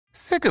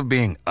Sick of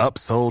being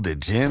upsold at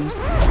gyms?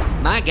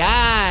 My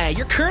guy,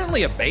 you're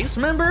currently a base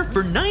member?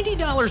 For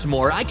 $90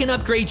 more, I can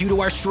upgrade you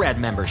to our Shred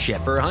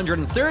membership. For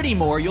 $130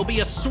 more, you'll be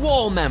a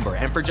Swole member.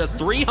 And for just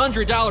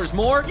 $300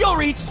 more, you'll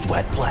reach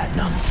Sweat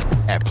Platinum.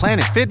 At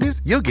Planet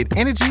Fitness, you'll get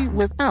energy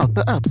without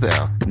the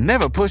upsell.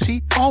 Never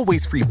pushy,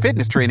 always free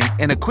fitness training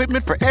and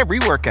equipment for every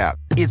workout.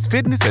 It's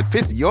fitness that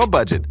fits your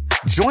budget.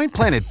 Join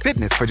Planet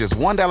Fitness for just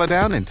 $1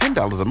 down and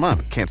 $10 a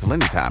month. Cancel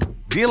anytime.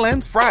 Deal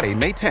ends Friday,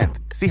 May 10th.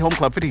 See Home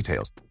Club for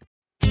details.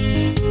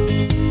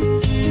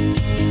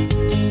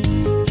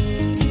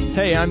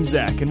 Hey, I'm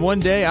Zach, and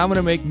one day I'm going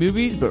to make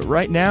movies, but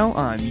right now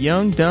I'm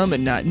young, dumb,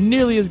 and not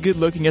nearly as good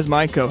looking as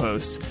my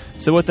co-hosts.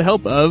 So with the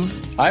help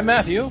of... I'm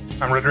Matthew.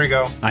 I'm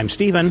Rodrigo. I'm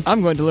Steven.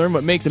 I'm going to learn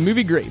what makes a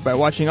movie great by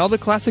watching all the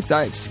classics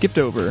I've skipped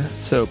over.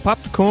 So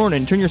pop the corn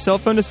and turn your cell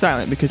phone to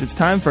silent because it's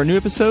time for a new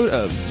episode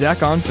of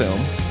Zach on Film.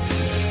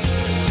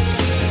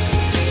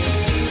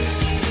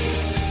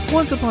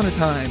 Once upon a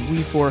time,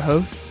 we four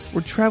hosts were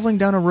traveling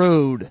down a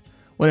road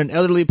when an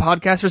elderly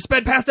podcaster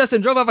sped past us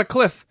and drove off a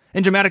cliff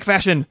in dramatic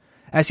fashion.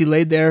 As he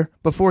laid there,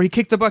 before he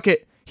kicked the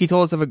bucket, he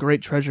told us of a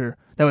great treasure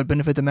that would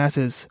benefit the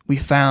masses. We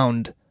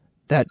found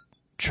that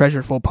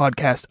treasureful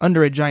podcast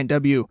under a giant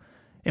W,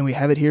 and we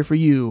have it here for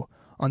you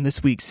on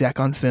this week's Zach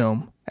on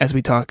Film. As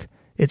we talk,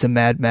 it's a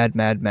mad world.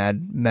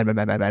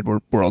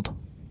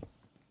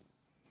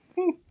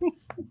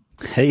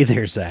 Hey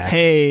there, Zach.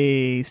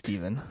 Hey,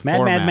 Steven.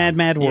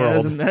 Mad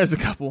world. Yeah, there's a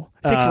couple.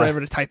 It takes forever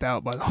to type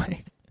out, by the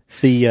way.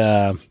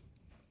 The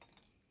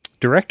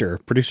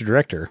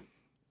producer-director,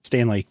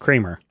 Stanley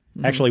Kramer,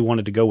 actually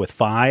wanted to go with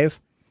 5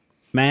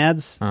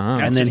 Mads,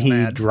 and then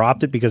he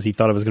dropped it because he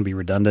thought it was going to be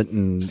redundant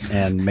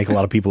and make a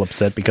lot of people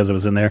upset because it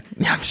was in there.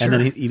 Yeah, I'm sure. And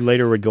then he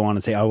later would go on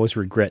and say, I always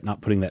regret not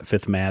putting that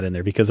 5th Mad in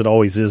there because it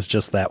always is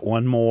just that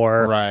one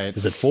more. Right.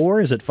 Is it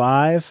 4? Is it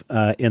 5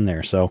 in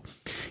there? So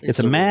it's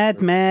a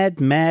mad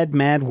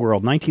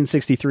world.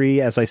 1963,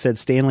 as I said,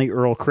 Stanley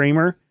Earl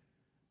Kramer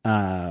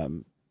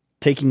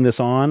taking this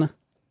on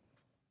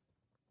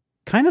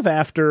kind of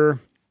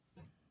after...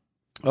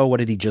 Oh,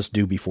 what did he just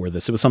do before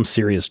this? It was some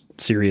serious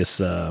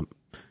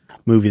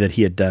movie that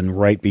he had done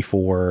right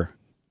before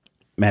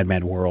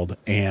Mad World,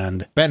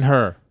 and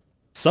Ben-Hur.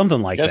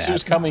 Something like Guess that.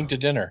 who's coming to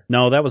dinner?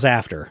 No, that was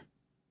after.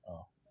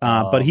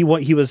 But he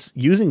was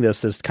using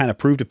this as kind of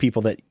prove to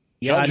people that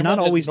I'm not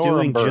always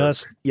doing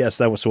just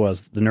that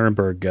was the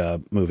Nuremberg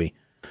movie.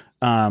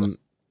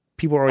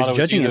 People are always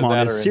judging him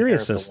on his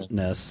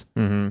seriousness,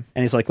 and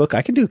he's like, "Look,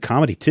 I can do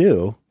comedy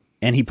too."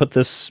 And he put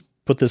this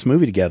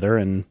movie together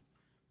and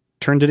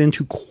turned it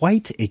into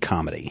quite a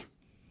comedy.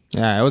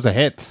 Yeah, it was a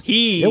hit.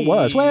 It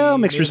was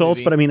mixed results,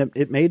 but I mean,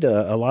 it made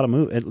a lot of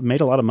it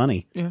made a lot of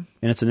money in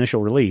its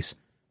initial release.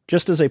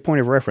 Just as a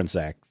point of reference,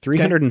 Zach,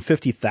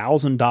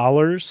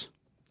 $350,000,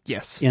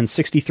 yes, in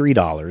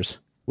 $63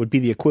 would be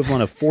the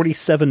equivalent of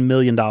 $47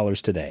 million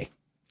today.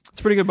 It's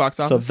pretty good box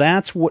office. So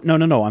that's what.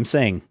 No. I'm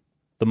saying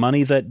the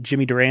money that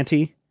Jimmy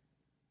Durante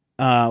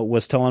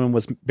was telling him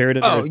was buried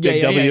at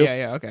Big W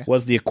okay.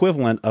 was the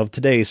equivalent of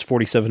today's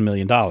 $47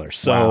 million.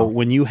 So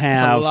when you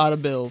have a lot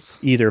of bills,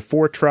 either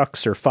 4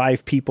 trucks or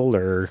 5 people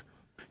or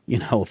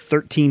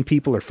 13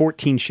 people or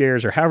 14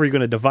 shares or however you're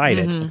going to divide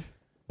it,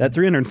 that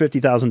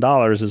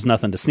 $350,000 is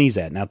nothing to sneeze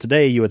at. Now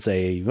today you would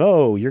say,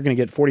 oh, you're going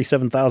to get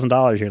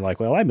 $47,000. You're like,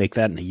 well, I make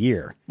that in a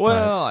year.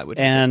 Well, I would.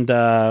 And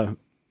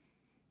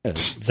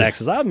Zach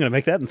says, I'm going to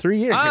make that in 3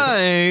 years.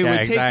 I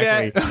would take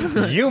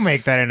that. You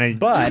make that in a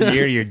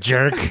year, you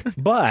jerk.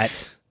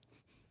 But,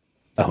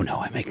 oh no,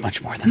 I make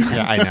much more than that.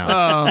 Yeah, I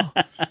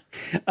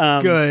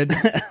know. Good.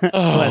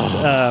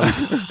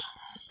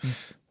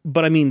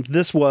 But I mean,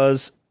 this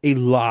was a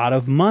lot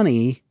of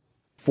money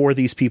for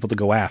these people to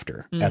go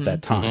after at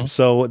that time.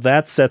 So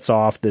that sets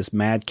off this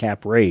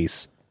madcap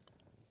race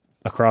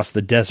across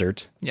the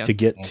desert to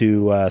get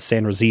to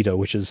San Rosito,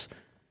 which is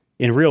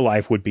in real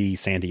life would be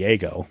San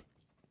Diego.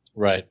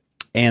 Right.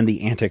 And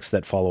the antics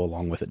that follow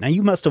along with it. Now,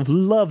 you must have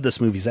loved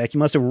this movie, Zach. You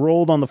must have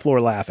rolled on the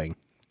floor laughing.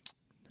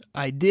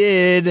 I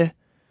did.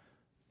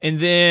 And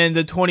then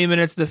the 20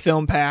 minutes of the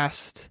film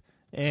passed,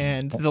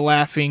 and the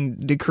laughing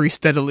decreased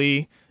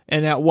steadily.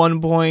 And at one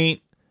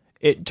point,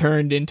 it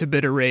turned into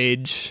bitter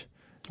rage.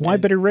 Why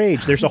bitter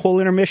rage? There's a whole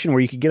intermission where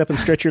you could get up and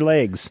stretch your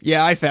legs.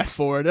 Yeah, I fast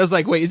forward. I was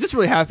like, wait, is this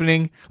really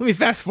happening? Let me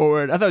fast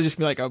forward. I thought it was just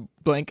going to be like a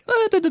blank,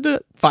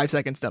 5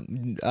 seconds.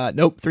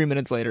 Nope, 3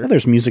 minutes later. Well,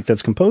 there's music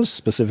that's composed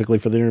specifically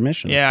for the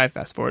intermission. Yeah, I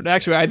fast forward.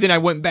 Actually, then I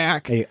went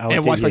back and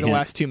watched like the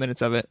last 2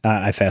 minutes of it.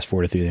 I fast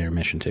forwarded through the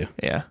intermission too.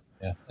 Yeah.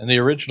 And the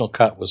original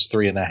cut was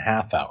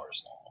 3.5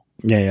 hours.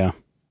 Yeah. And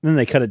then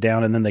they cut it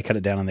down, and then they cut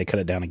it down, and they cut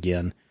it down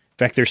again. In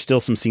fact, there's still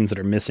some scenes that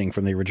are missing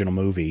from the original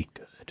movie.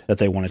 That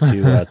they wanted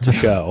to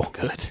show.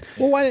 Good.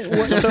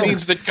 Well, some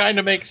scenes that kind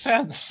of make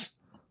sense.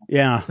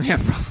 Yeah.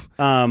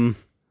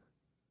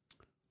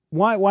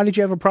 Why did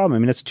you have a problem? I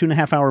mean, it's a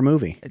 2.5 hour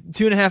movie.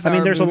 2.5 hour. I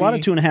mean, there's movie. a lot of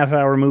 2.5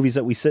 hour movies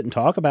that we sit and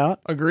talk about.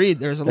 Agreed.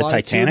 There's a lot.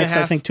 The Titanic's,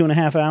 I think,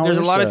 2.5 hours. There's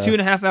a lot of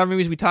 2.5 hour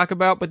movies we talk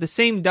about, but the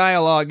same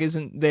dialogue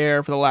isn't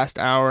there for the last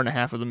hour and a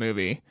half of the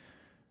movie.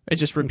 It's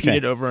just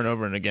repeated over and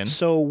over and again.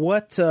 So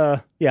what?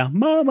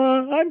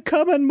 Mama, I'm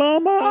coming,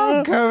 Mama.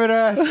 I'm coming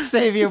to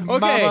save you,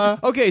 Mama.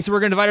 Okay, so we're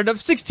going to divide it up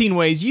 16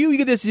 ways. You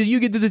get this, you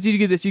get this, you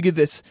get this, you get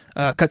this.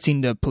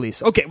 Cutscene to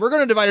police. Okay, we're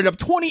going to divide it up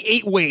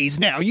 28 ways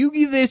now. You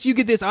get this, you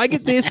get this, I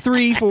get this,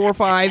 3, 4,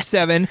 5,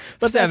 7,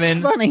 But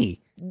 7. that's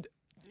funny.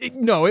 It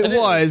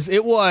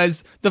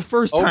was the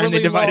first time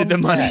they divided the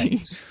money.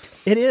 Gags.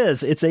 It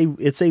is. It's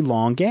a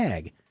long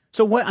gag.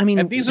 So what? I mean,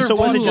 And these are so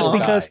was it fun just long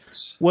because?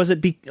 gags. Was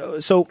it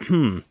so?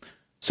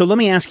 So let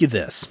me ask you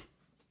this: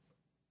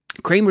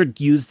 Kramer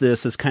used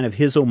this as kind of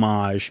his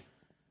homage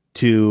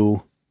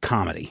to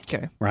comedy,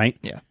 Okay. right?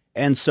 Yeah.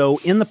 And so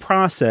in the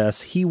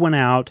process, he went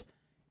out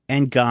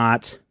and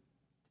got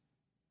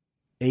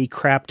a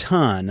crap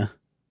ton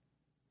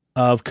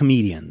of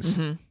comedians.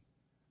 Mhm.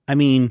 I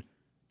mean,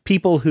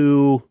 people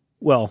who,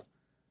 well,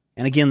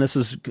 and again,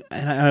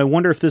 and I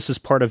wonder if this is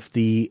part of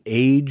the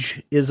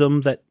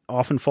ageism that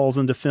often falls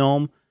into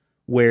film,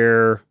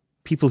 where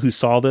people who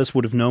saw this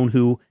would have known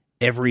who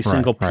every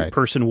single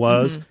person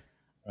was.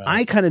 Mm-hmm. Right.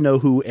 I kind of know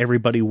who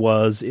everybody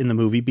was in the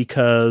movie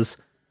because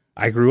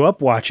I grew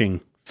up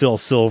watching Phil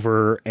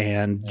Silver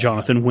and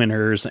Jonathan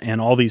Winters and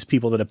all these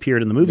people that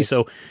appeared in the movie.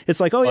 So it's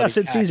like, oh, yeah,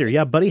 Sid Caesar.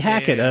 Yeah, Buddy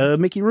Hackett,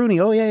 Mickey Rooney.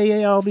 Oh,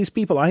 yeah, all these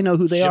people. I know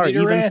who they are.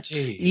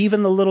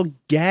 Even the little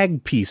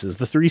gag pieces,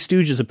 the Three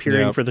Stooges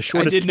appearing for the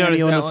shortest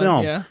cameo in the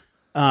film.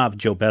 Yeah.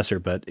 Joe Besser,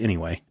 but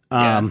anyway.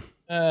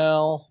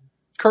 Well,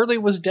 Curly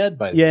was dead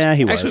by this Yeah,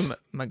 he was. Actually,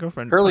 my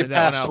girlfriend Curly pointed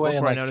that one passed out away in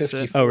before I like noticed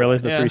 50. it. Oh, really?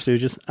 The Yeah. Three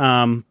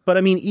Stooges? But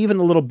I mean, even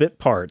the little bit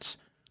parts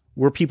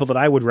were people that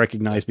I would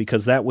recognize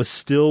because that was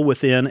still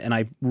within, and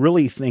I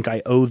really think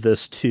I owe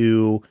this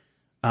to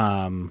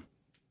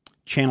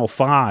Channel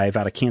 5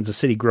 out of Kansas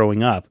City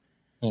growing up,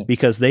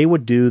 because they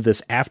would do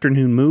this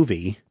afternoon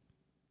movie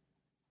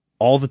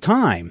all the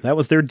time. That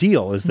was their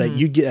deal, is that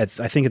you get,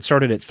 I think it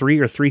started at 3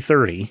 or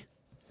 3:30.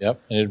 Yep,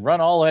 and it'd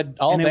run all And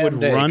damn it would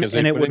day, run, 'cause they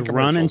and it put in would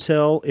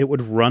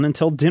run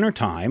until dinner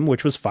time,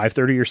 which was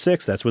 5:30 or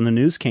 6. That's when the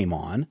news came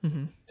on.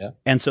 Mm-hmm. Yeah.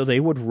 And so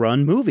they would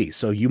run movies.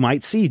 So you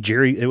might see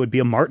Jerry. It would be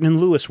a Martin and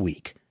Lewis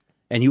week,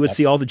 and you would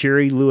see all the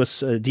Jerry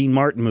Lewis, Dean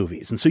Martin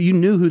movies. And so you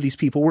knew who these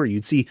people were.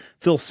 You'd see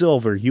Phil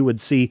Silver. You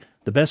would see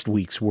the best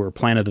weeks were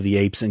Planet of the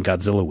Apes and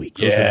Godzilla week.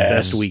 Those were the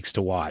best weeks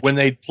to watch. when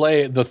they'd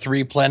play the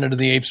 3 Planet of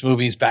the Apes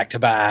movies back to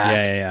back.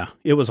 Yeah.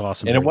 It was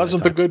awesome. And it during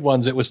wasn't that the time. good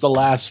ones; it was the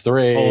last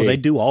 3. Oh, they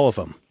do all of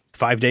them.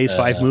 5 days,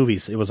 5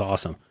 movies. It was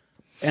awesome.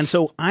 And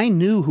so I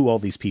knew who all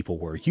these people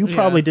were. You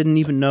probably didn't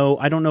even know.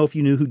 I don't know if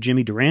you knew who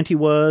Jimmy Durante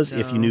was,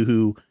 if you knew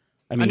who.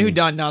 I I knew who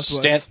Don Knotts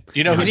was.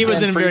 You know, And he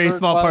was in a very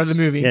small part of the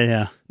movie.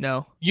 Yeah.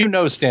 No, You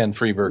know Stan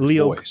Freeberg's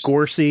Leo voice.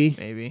 Gorsey.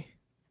 maybe.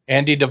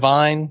 Andy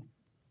Devine,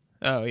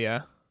 Oh,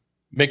 yeah.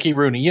 Mickey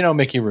Rooney. You know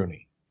Mickey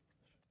Rooney.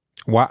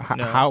 Why?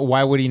 No. How?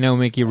 Why would he know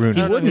Mickey Rooney? I don't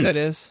know who wouldn't. that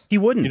is. He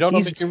wouldn't. You don't know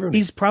he's, Mickey Rooney?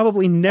 He's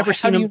probably never Why,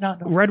 seen how do him. you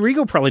not know?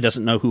 Rodrigo probably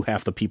doesn't know who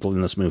half the people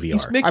in this movie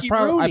He's are. Mickey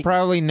I Rooney.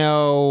 probably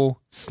know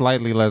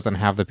slightly less than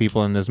half the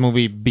people in this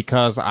movie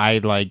because I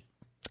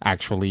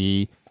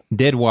actually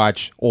did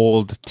watch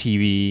old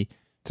TV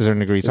to a certain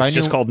degree. So It's I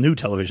just knew called New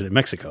Television in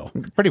Mexico.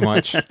 pretty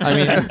much. I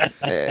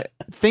mean,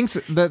 things.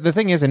 The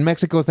thing is, in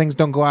Mexico, things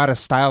don't go out of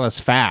style as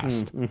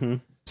fast.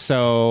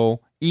 So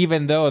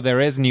even though there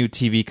is new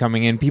TV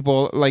coming in,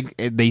 people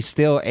they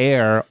still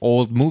air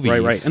old movies.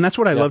 Right. And that's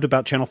what I loved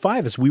about Channel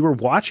 5 is we were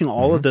watching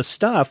all of this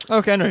stuff.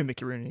 Okay, I know who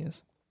Mickey Rooney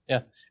is.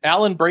 Yeah,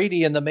 Alan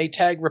Brady and the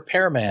Maytag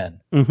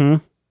Repairman. Mm-hmm.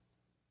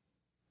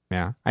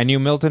 Yeah, I knew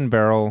Milton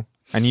Berle.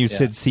 I knew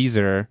Sid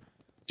Caesar.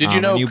 Did you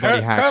I know knew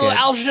Buddy Colonel Hackett.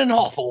 Algernon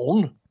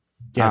Hawthorne?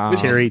 Yeah,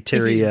 Terry-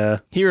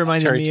 He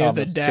reminded Terry me of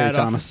the Thomas. dad Terry off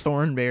Thomas. of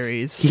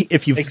Thornberries.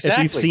 if you've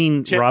Exactly.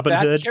 seen Robin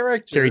That Hood,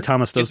 character Terry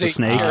Thomas does is the a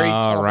snake. Terry Oh,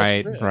 Thomas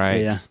right, Rick.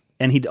 right. Yeah.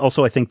 And he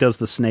also, I think, does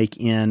the snake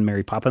in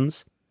Mary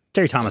Poppins.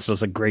 Terry Thomas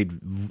was a great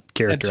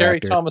character And Terry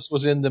actor. Thomas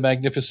was in The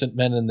Magnificent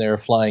Men and Their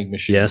Flying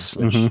Machine, Yes,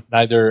 which mhm.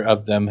 neither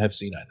of them have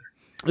seen either.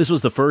 This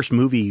was the first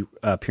movie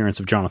appearance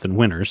of Jonathan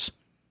Winters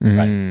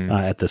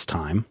at this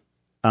time.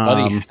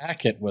 Buddy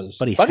Hackett was.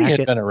 Buddy Buddy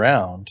Hackett. had been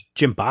around.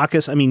 Jim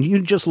Bacchus. I mean,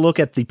 you just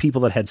look at the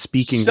people that had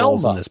speaking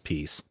roles in Selma. this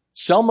piece.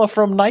 Selma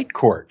from Night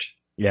Court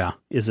Yeah,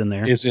 is in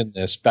there. is in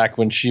this, back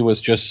when she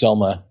was just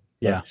Selma.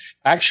 Yeah.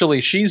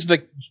 Actually, she's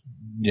the...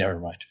 Never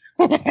mind.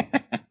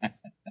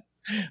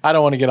 I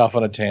don't want to get off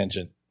on a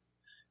tangent.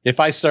 If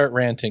I start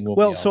ranting,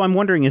 Well, so I'm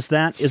wondering, is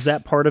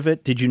that part of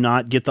it? Did you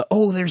not get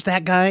there's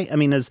that guy? I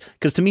mean,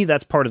 because to me,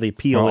 that's part of the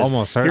appeal. Well, is,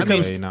 almost here certainly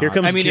comes, not. Here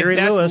comes I mean, Jerry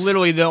if that's Lewis.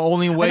 literally the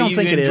only way don't you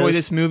think can it enjoy is.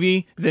 this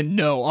movie, then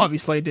no,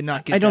 obviously I did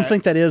not get I don't that.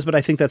 think that is, but I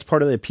think that's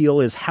part of the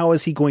appeal is how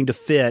is he going to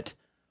fit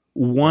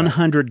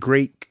 100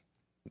 great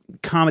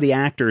comedy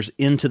actors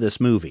into this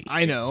movie?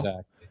 I know.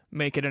 Exactly.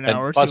 Make it an And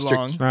hour Buster too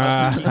long.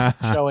 Keaton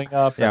showing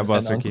up. Yeah, and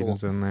Buster Uncle,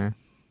 Keaton's in there.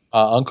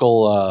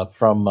 Uncle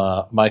from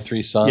My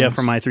Three Sons. Yeah,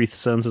 from My Three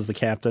Sons as the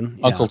captain.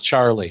 Yeah. Uncle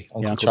Charlie.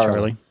 Uncle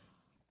Charlie.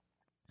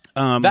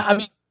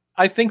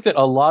 I think that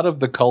a lot of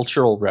the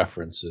cultural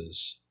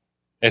references,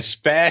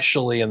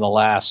 especially in the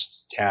last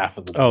half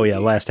of the movie,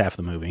 last half of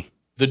the movie.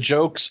 the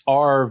jokes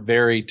are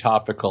very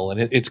topical, and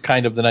it's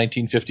kind of the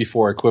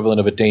 1954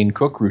 equivalent of a Dane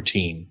Cook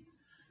routine.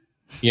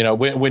 You know,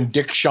 when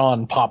Dick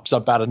Shawn pops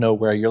up out of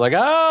nowhere, you're like,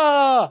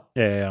 ah!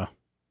 Yeah.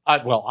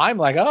 I'm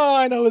like, oh,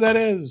 I know who that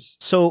is.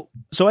 So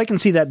I can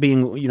see that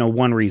being,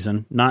 one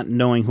reason, not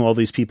knowing who all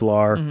these people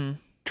are,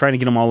 trying to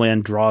get them all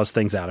in draws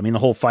things out. I mean, the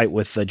whole fight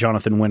with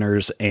Jonathan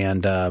Winters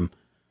and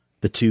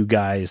the two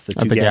guys, the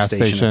two gas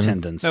station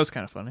attendants. That was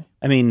kind of funny.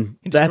 I mean,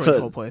 that's the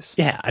whole place.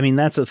 Yeah, I mean,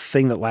 that's a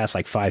thing that lasts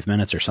like 5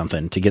 minutes or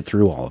something to get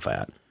through all of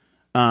that.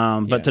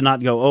 But to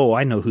not go, oh,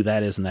 I know who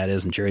that is,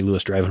 and Jerry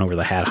Lewis driving over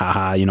the hat,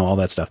 all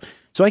that stuff.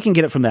 So I can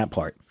get it from that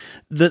part.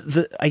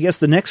 I guess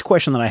the next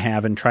question that I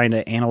have in trying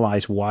to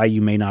analyze why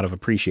you may not have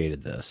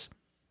appreciated this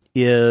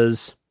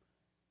is,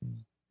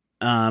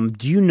 do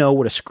you know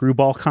what a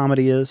screwball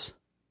comedy is?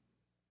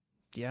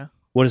 Yeah.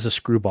 What is a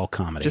screwball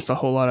comedy? Just a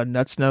whole lot of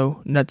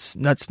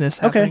nutsness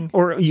happening. Okay.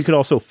 Or you could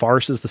also,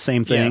 farce is the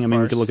same thing. Yeah, I mean, we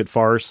farce. could look at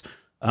farce.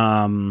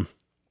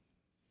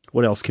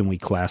 What else can we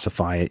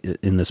classify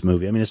in this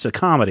movie? I mean, it's a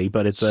comedy,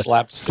 but it's a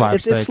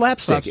slapstick. It's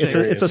slapstick.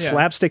 It's a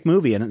slapstick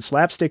movie, and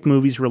slapstick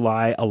movies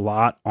rely a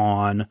lot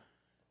on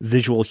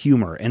visual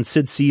humor. And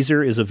Sid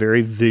Caesar is a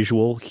very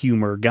visual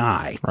humor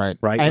guy,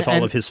 right? With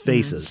all of his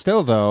faces.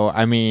 Still, though,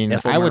 I mean,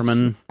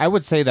 I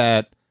would say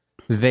that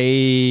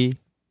they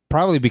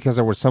probably, because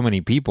there were so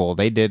many people,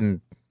 they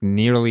didn't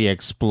nearly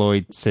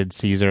exploit Sid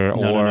Caesar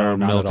or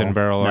Milton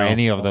Berle or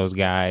any of those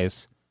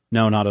guys.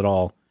 No, not at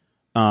all.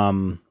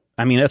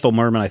 I mean, Ethel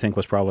Merman, I think,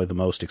 was probably the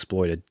most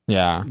exploited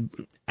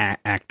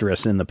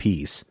actress in the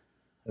piece.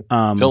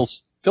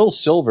 Phil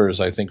Silvers,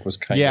 I think, was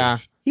kind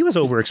of... He was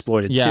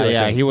overexploited, too.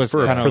 Yeah, he was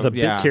for the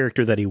big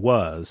character that he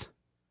was.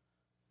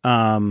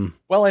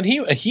 Well, and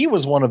he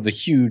was one of the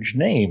huge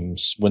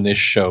names when this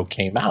show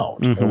came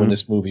out, or when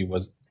this movie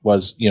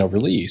was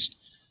released.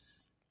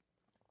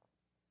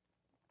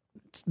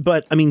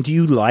 But, I mean, do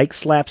you like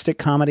slapstick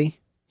comedy?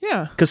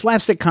 Yeah. Because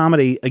slapstick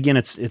comedy, again,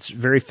 it's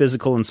very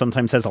physical and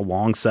sometimes has a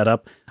long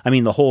setup. I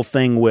mean, the whole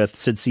thing with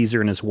Sid Caesar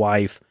and his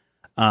wife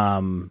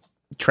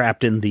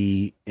trapped in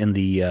the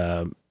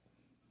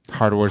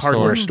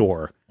hardware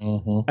store.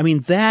 Mm-hmm. I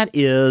mean, that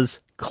is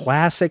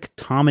classic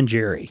Tom and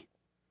Jerry.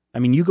 I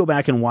mean, you go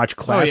back and watch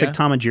classic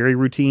Tom and Jerry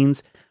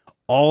routines.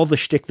 All the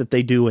shtick that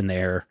they do in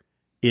there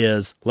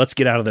is, let's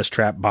get out of this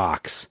trap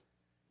box.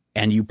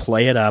 And you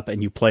play it up,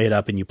 and you play it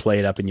up, and you play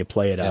it up, and you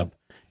play it up.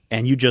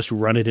 And you just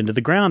run it into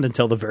the ground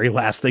until the very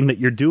last thing that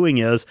you're doing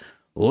is,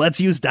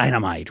 let's use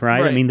dynamite,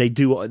 right? I mean, they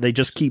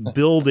just keep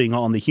building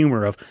on the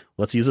humor of,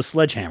 let's use a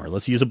sledgehammer,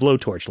 let's use a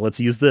blowtorch, let's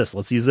use this,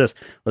 let's use this,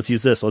 let's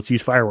use this, let's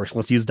use fireworks,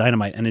 let's use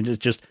dynamite. And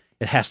it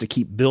has to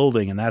keep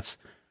building. And that's,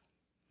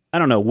 I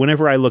don't know,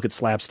 whenever I look at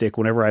slapstick,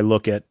 whenever I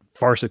look at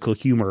farcical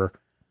humor,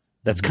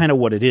 that's kind of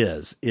what it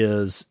is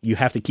you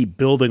have to keep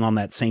building on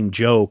that same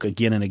joke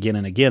again and again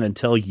and again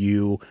until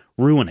you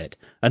ruin it.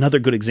 Another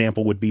good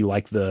example would be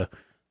like the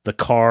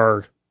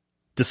car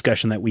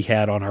discussion that we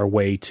had on our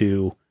way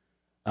to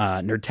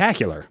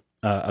Nerdtacular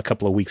a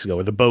couple of weeks ago,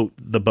 or the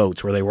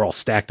boats where they were all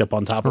stacked up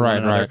on top of one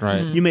another.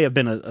 Right. You may have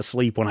been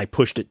asleep when I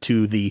pushed it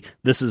to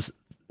this is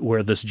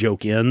where this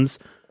joke ends.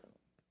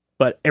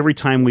 But every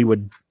time we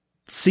would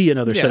see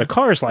another set of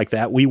cars like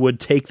that, we would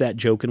take that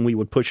joke and we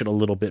would push it a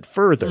little bit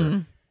further. Mm-hmm.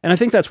 And I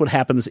think that's what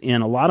happens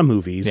in a lot of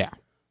movies,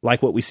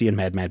 like what we see in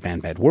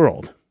Mad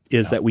World,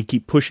 is that we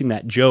keep pushing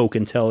that joke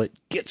until it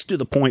gets to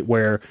the point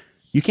where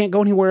you can't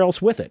go anywhere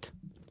else with it.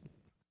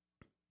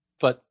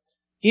 But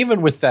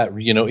even with that,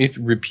 if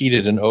you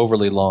repeated an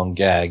overly long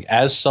gag,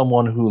 as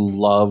someone who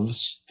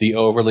loves the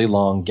overly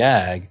long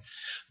gag,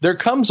 there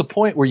comes a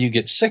point where you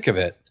get sick of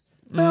it.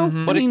 Well,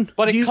 but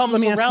it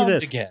comes around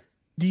again.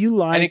 Do you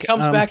like... And it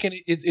comes back and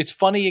it's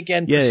funny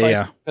again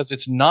precisely because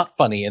it's not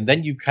funny. And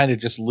then you kind of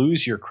just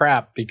lose your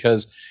crap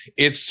because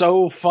it's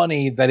so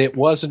funny that it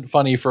wasn't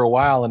funny for a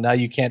while and now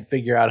you can't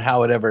figure out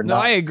how it ever... No,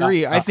 I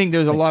agree. I think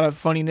there's a lot of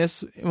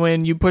funniness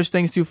when you push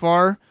things too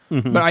far.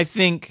 Mm-hmm. But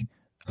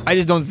I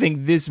just don't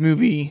think this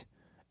movie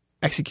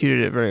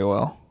executed it very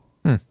well.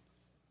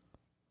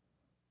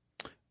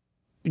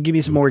 Give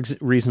me some more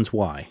reasons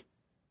why.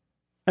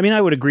 I mean,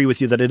 I would agree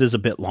with you that it is a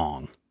bit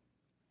long.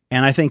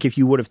 And I think if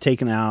you would have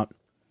taken out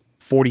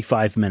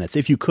 45 minutes,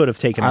 if you could have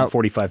taken out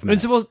 45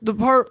 minutes. Well, the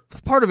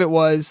part of it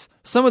was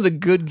some of the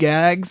good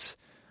gags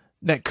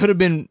that could have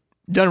been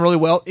done really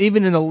well,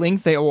 even in the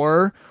length they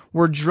were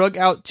drug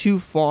out too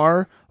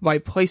far by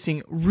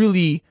placing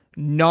really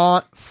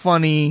not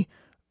funny,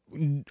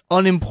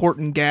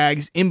 unimportant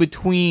gags in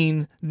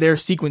between their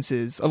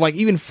sequences of like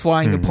even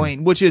flying the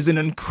plane, which is an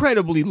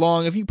incredibly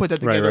long, if you put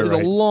that together,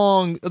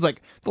 it's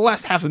like the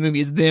last half of the movie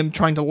is them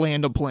trying to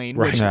land a plane,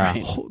 which,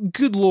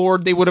 good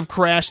Lord, they would have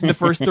crashed in the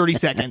first 30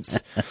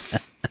 seconds.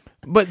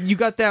 But you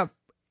got that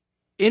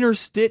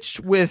interstitched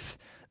with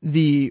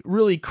the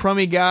really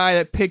crummy guy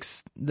that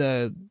picks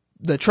the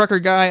trucker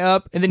guy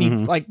up, and then he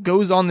like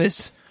goes on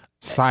this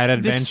side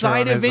adventure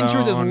with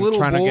this little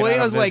boy.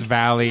 I was like,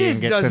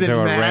 this doesn't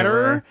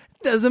matter.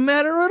 Doesn't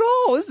matter at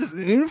all. This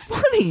isn't even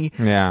funny.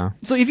 Yeah.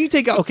 So if you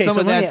take out some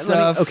of that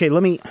stuff,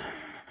 let me.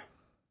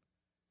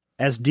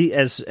 as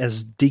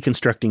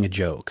deconstructing a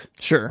joke.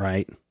 Sure.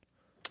 Right?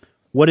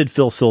 What did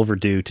Phil Silver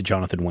do to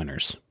Jonathan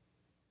Winters?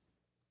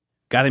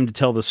 Got him to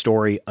tell the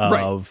story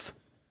of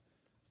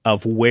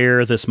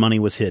where this money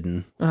was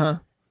hidden. Uh-huh.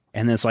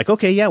 And then it's like,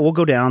 okay, yeah, we'll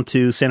go down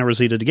to Santa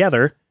Rosita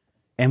together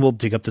and we'll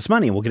dig up this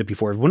money and we'll get it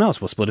before everyone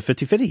else. We'll split it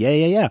 50-50.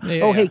 Yeah.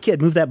 Hey,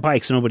 kid, move that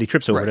bike so nobody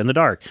trips over it in the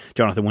dark.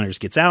 Jonathan Winters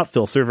gets out.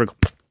 Phil Silver,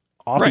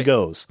 off he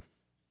goes.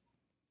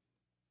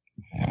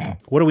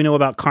 What do we know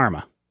about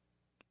karma?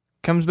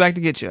 Comes back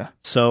to get you.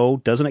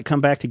 So doesn't it come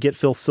back to get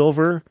Phil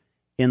Silver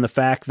in the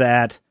fact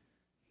that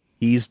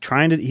he's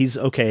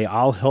okay,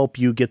 I'll help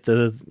you get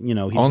the,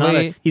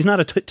 he's not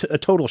a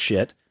total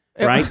shit.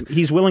 Right?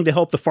 He's willing to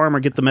help the farmer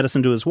get the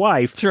medicine to his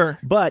wife. Sure.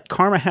 But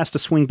karma has to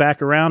swing back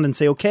around and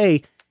say,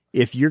 okay,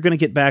 if you're going to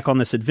get back on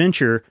this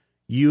adventure,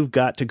 you've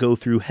got to go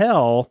through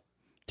hell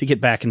to get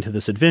back into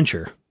this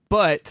adventure.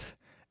 But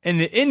in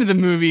the end of the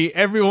movie,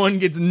 everyone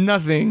gets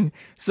nothing.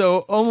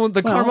 So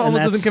karma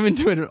almost doesn't come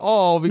into it at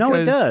all. Because no,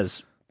 it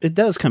does. It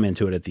does come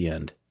into it at the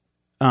end.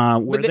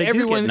 Where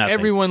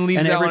everyone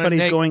leaves and out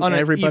everybody's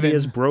everybody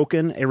is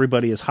broken,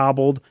 everybody is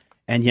hobbled,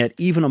 and yet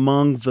even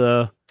among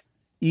their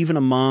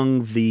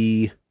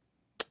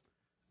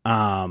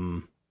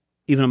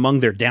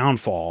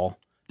downfall,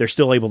 they're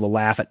still able to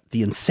laugh at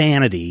the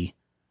insanity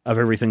of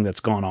everything that's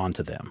gone on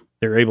to them.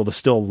 They're able to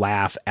still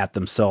laugh at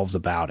themselves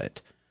about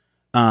it.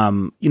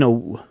 On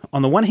the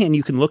one hand,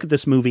 you can look at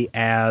this movie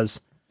as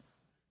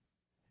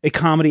a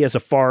comedy, as a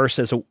farce,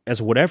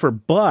 as whatever,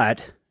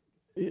 but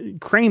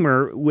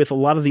Kramer, with a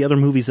lot of the other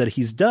movies that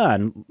he's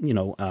done,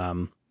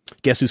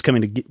 Guess Who's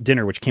Coming to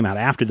Dinner, which came out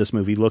after this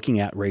movie, looking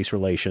at race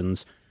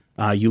relations.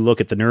 You look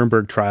at the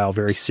Nuremberg trial,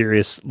 very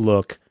serious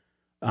look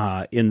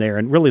in there.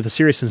 And really the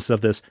seriousness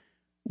of this,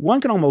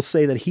 one can almost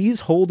say that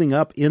he's holding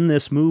up in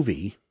this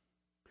movie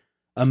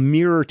a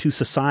mirror to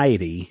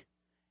society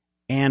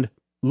and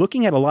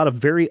looking at a lot of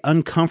very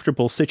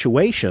uncomfortable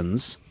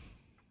situations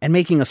and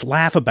making us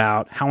laugh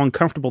about how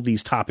uncomfortable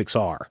these topics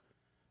are.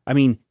 I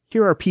mean,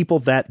 here are people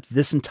that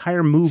this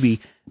entire movie,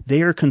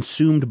 they are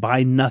consumed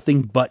by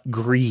nothing but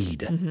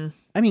greed. Mm-hmm.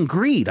 I mean,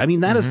 greed. I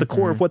mean, that is the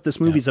core of what this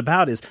movie's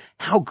about, is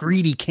how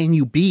greedy can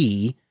you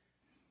be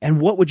and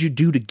what would you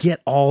do to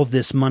get all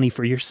this money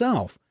for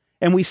yourself?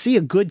 And we see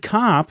a good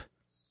cop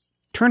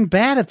turn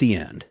bad at the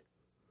end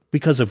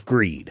because of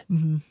greed.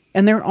 Mm-hmm.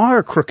 And there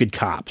are crooked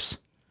cops.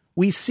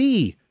 We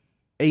see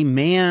a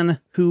man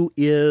who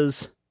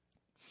is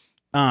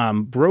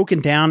broken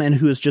down and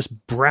who is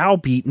just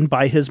browbeaten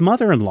by his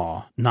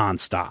mother-in-law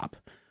nonstop.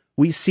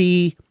 We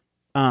see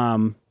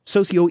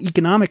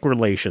socioeconomic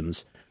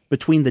relations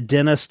between the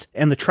dentist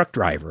and the truck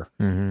driver,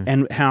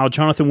 and how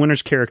Jonathan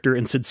Winters' character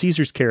and Sid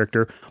Caesar's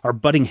character are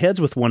butting heads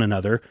with one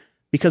another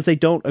because they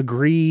don't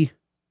agree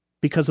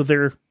because of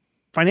their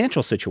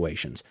financial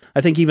situations.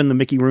 I think even the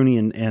Mickey Rooney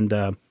and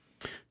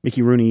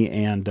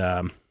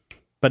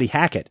Buddy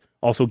Hackett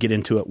also get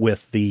into it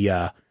with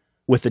the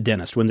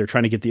dentist when they're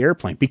trying to get the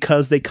airplane,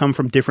 because they come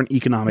from different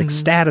economic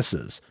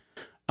statuses.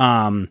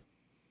 And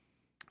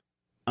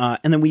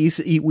then we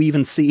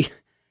even see,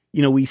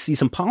 we see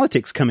some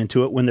politics come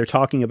into it when they're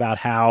talking about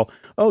how,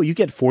 you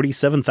get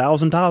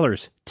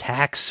 $47,000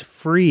 tax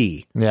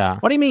free. Yeah.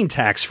 What do you mean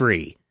tax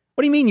free?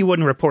 What do you mean you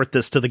wouldn't report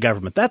this to the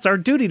government? That's our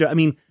duty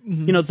to,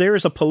 there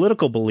is a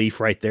political belief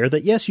right there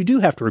that yes, you do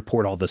have to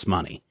report all this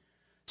money.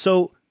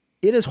 So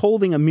it is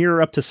holding a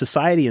mirror up to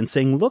society and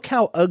saying, look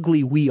how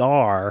ugly we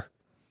are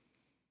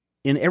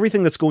in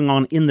everything that's going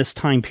on in this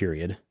time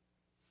period.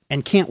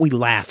 And can't we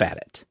laugh at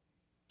it?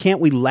 Can't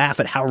we laugh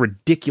at how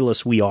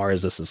ridiculous we are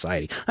as a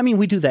society? I mean,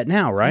 we do that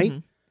now, right? Mm-hmm.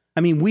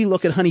 I mean, we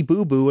look at Honey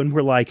Boo Boo and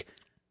we're like,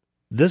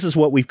 this is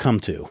what we've come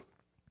to,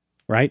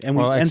 right? And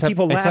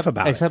people laugh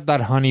about it. Except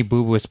that Honey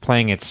Boo Boo is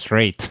playing it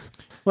straight.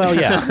 Well,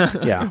 yeah,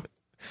 yeah.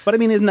 But I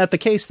mean, isn't that the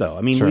case though?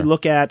 I mean, sure. we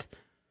look at,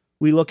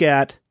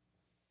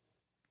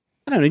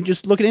 I don't know,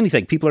 just look at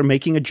anything. People are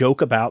making a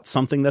joke about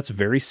something that's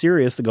very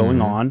serious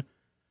going on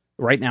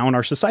right now in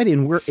our society,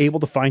 and we're able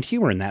to find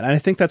humor in that. And I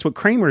think that's what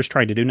Kramer is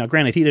trying to do. Now,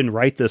 granted, he didn't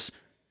write this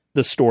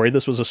story.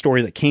 This was a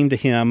story that came to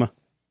him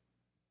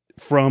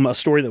from a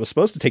story that was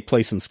supposed to take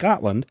place in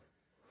Scotland.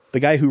 The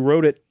guy who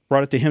wrote it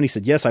brought it to him, and he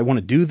said, yes, I want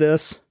to do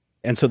this.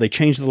 And so they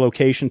changed the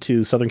location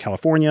to Southern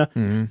California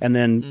and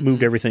then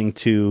moved everything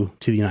to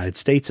the United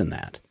States in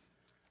that.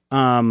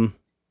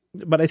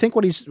 But I think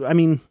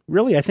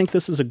I think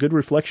this is a good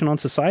reflection on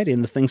society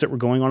and the things that were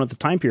going on at the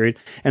time period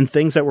and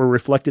things that were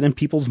reflected in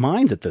people's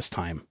minds at this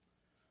time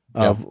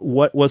of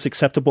what was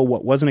acceptable,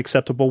 what wasn't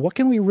acceptable, what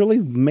can we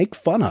really make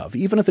fun of,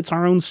 even if it's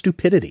our own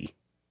stupidity.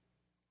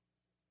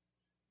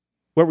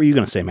 What were you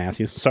going to say,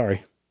 Matthew?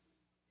 Sorry.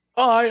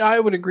 Oh, I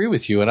would agree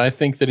with you. And I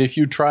think that if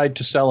you tried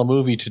to sell a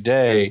movie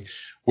today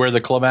where the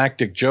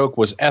climactic joke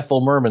was Ethel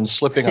Merman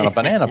slipping on a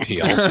banana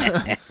peel,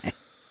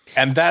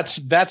 and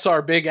that's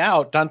our big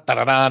out. Dun, dun,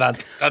 dun, dun,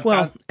 dun,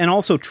 well, dun. And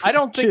also, I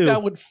don't think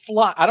that would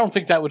fly. I don't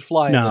think that would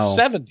fly in the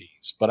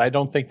 70s, but I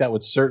don't think that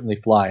would certainly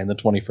fly in the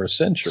 21st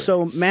century.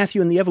 So,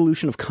 Matthew, in the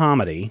evolution of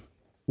comedy,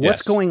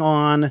 what's going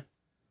on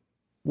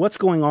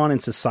in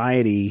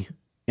society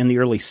in the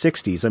early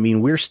 60s. I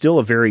mean, we're still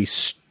a very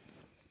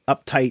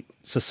uptight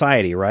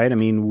society, right? I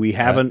mean, we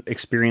haven't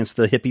experienced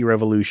the hippie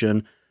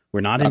revolution.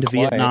 We're not into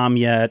Vietnam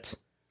yet.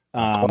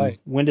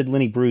 When did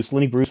Lenny Bruce?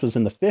 Lenny Bruce was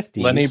in the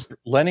 50s.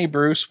 Lenny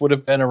Bruce would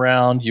have been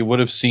around. You would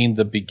have seen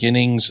the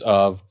beginnings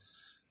of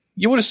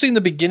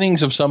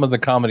some of the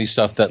comedy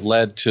stuff that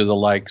led to the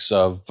likes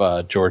of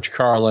George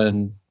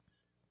Carlin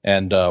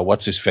and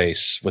what's his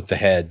face with the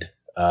head,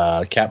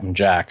 Captain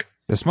Jack.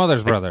 The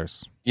Smothers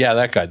Brothers. Yeah,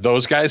 that guy.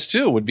 Those guys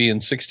too would be in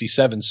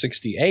 67,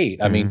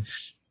 68. I mean,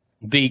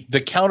 the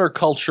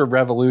counterculture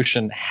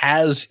revolution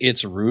has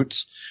its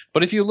roots.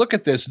 But if you look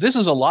at this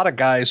is a lot of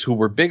guys who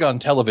were big on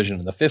television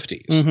in the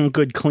 50s. Mm-hmm,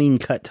 good,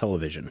 clean-cut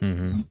television.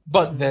 Mm-hmm.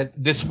 But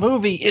this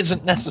movie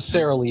isn't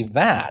necessarily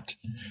that.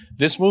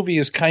 This movie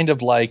is kind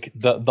of like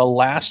the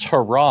last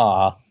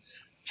hurrah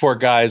for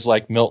guys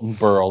like Milton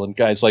Berle and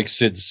guys like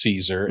Sid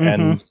Caesar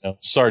and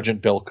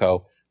Sergeant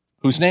Bilko,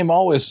 whose name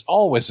always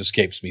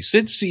escapes me.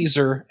 Sid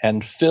Caesar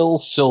and Phil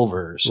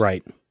Silvers.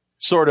 Right.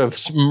 Sort of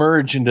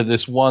merge into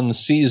this one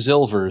C.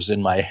 Silvers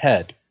in my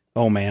head.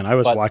 Oh, man, I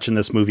was watching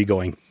this movie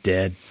going,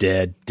 dead.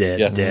 The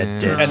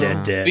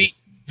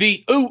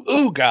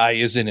ooh guy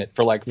is in it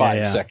for like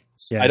 5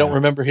 seconds. Yeah, I don't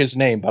remember his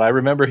name, but I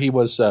remember he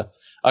was a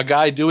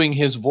guy doing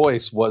his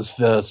voice was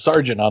the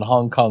sergeant on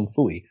Hong Kong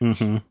Phooey.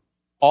 Mm-hmm.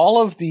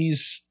 All of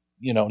these,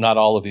 not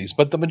all of these,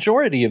 but the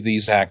majority of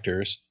these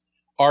actors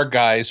are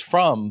guys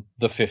from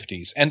the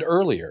 50s and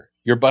earlier.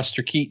 Your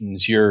Buster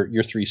Keatons,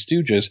 your Three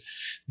Stooges.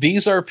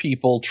 These are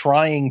people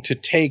trying to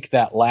take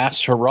that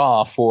last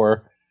hurrah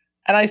for,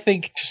 and I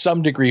think to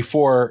some degree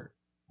for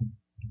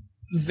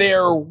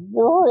their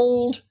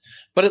world,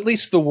 but at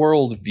least the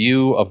world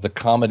view of the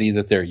comedy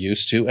that they're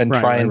used to, and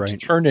trying to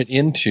turn it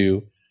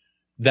into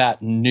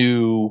that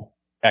new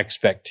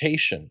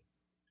expectation.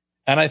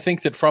 And I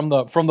think that from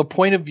the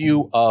point of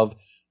view of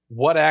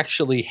what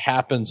actually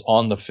happens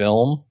on the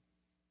film,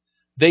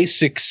 they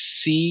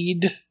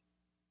succeed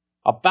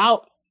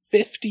about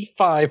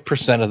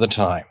 55% of the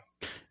time.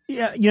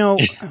 Yeah,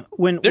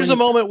 when there's a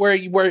moment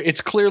where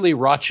it's clearly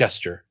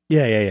Rochester.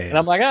 Yeah. And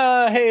I'm like,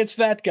 hey, it's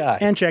that guy.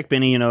 And Jack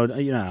Benny,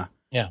 Yeah.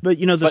 But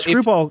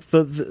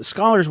the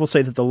scholars will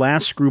say that the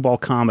last screwball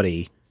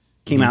comedy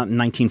came out in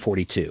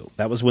 1942.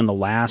 That was when the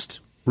last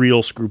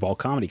real screwball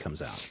comedy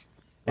comes out.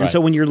 And so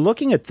when you're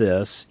looking at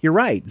this, you're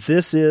right.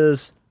 This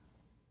is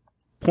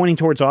pointing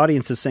towards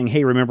audiences saying,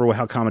 hey, remember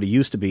how comedy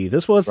used to be.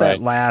 This was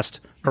that last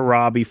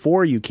hurrah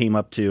before you came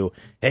up to,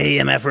 hey,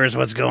 MFers,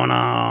 what's going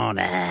on?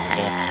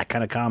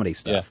 Kind of comedy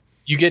stuff.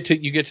 You get to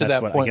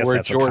that point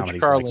where George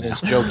Carlin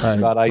is joking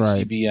about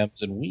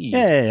ICBMs and weed.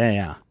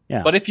 Yeah.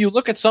 But if you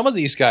look at some of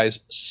these guys,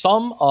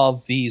 some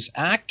of these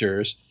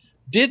actors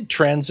did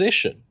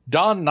transition.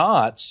 Don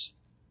Knotts,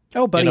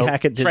 Buddy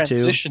Hackett did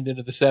transitioned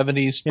into the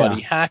 70s. Yeah.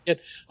 Buddy Hackett.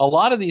 A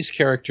lot of these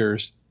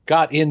characters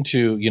got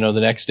into,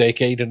 the next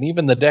decade, and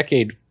even the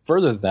decade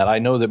further than that. I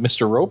know that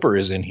Mr. Roper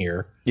is in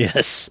here.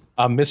 Yes.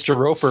 Mr.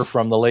 Roper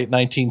from the late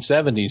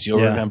 1970s.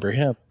 You'll remember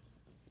him.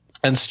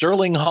 And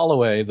Sterling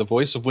Holloway, the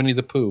voice of Winnie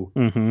the Pooh.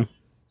 Mm-hmm.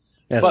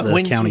 As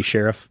the county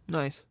sheriff.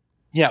 Nice.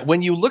 Yeah,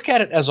 when you look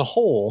at it as a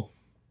whole,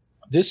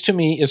 this to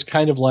me is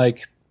kind of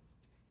like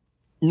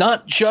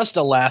not just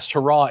a last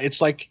hurrah. It's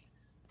like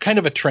kind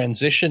of a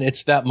transition.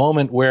 It's that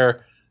moment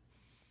where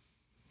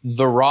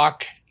The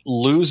Rock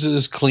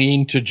loses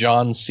clean to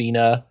John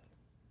Cena,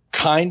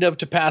 kind of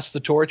to pass the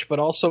torch, but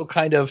also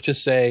kind of to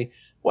say,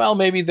 well,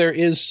 maybe there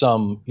is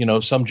some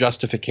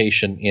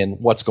justification in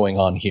what's going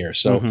on here.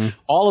 So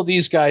all of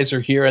these guys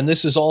are here, and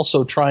this is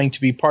also trying to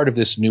be part of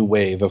this new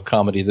wave of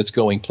comedy that's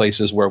going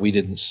places where we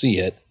didn't see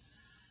it,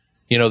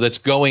 that's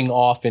going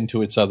off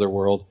into its other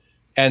world.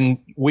 And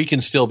we can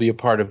still be a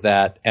part of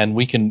that, and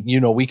we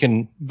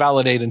can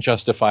validate and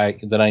justify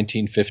the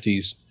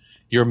 1950s,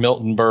 your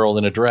Milton Berle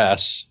in a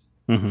dress.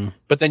 Mm-hmm.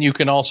 But then you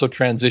can also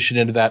transition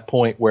into that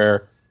point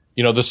where,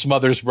 the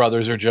Smothers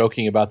Brothers are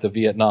joking about the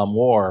Vietnam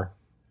War,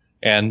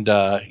 and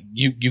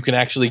you can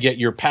actually get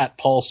your Pat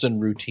Paulson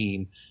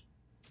routine.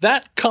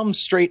 That comes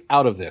straight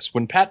out of this.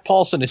 When Pat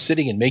Paulson is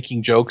sitting and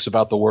making jokes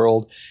about the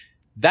world,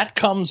 that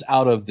comes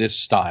out of this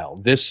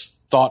style, this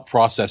thought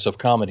process of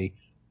comedy.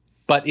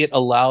 But it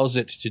allows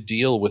it to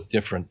deal with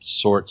different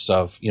sorts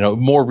of,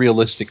 more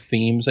realistic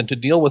themes, and to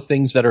deal with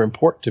things that are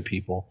important to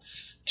people,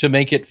 to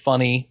make it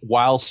funny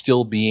while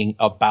still being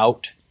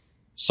about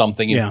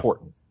something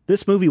important.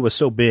 This movie was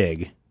so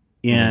big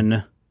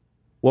in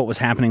what was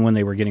happening when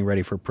they were getting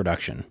ready for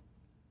production,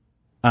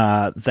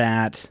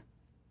 that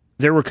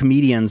there were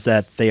comedians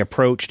that they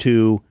approached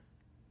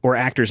or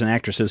actors and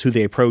actresses who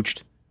they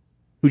approached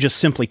who just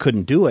simply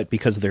couldn't do it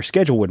because their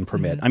schedule wouldn't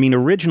permit. I mean,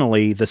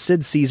 originally, the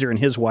Sid Caesar and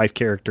his wife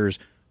characters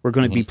were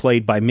going to be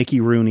played by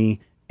Mickey Rooney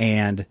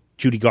and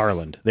Judy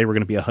Garland. They were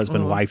going to be a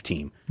husband-wife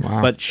team.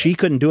 Wow. But she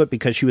couldn't do it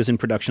because she was in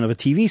production of a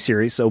TV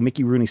series, so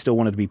Mickey Rooney still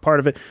wanted to be part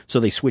of it. So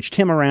they switched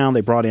him around.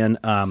 They brought in,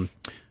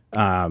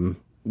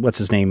 what's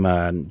his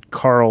name?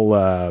 Carl,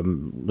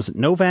 was it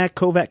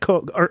Novak?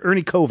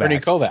 Ernie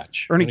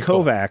Kovacs. Ernie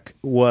Kovac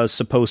was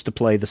supposed to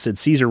play the Sid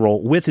Caesar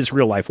role with his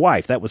real-life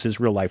wife. That was his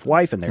real-life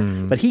wife in there.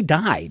 But he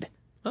died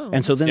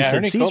And so then Sid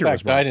Ernie Caesar Kovac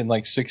was born. died in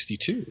like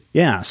 1962.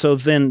 Yeah, so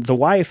then the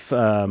wife,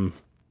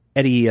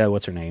 Eddie,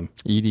 what's her name?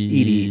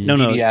 Edie.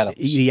 Edie Adams.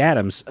 Edie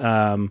Adams.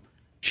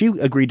 She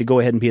agreed to go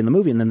ahead and be in the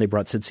movie, and then they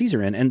brought Sid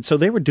Caesar in. And so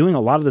they were doing a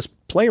lot of this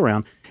play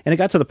around, and it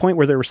got to the point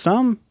where there were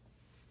some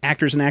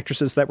actors and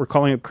actresses that were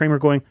calling up Kramer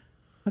going,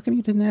 how come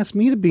you didn't ask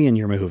me to be in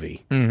your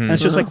movie? Mm-hmm. And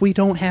it's just like, we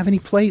don't have any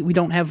play. We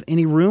don't have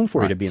any room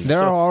for you to be in this.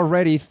 There are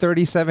already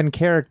 37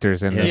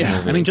 characters in this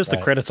movie. I mean, just the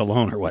credits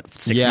alone are,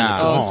 6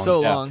 minutes long? Oh, so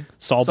long.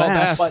 Saul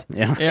Bass. But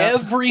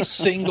every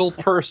single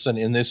person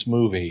in this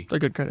movie They're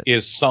good credits.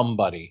 is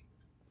somebody.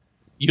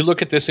 You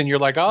look at this and you're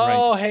like,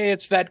 hey,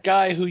 it's that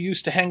guy who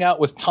used to hang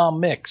out with Tom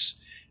Mix.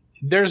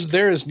 There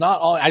is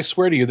not, I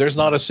swear to you, there's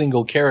not a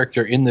single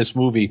character in this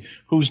movie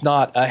who's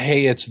not a,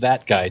 hey, it's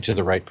that guy to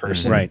the right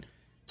person. Right.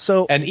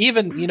 So, and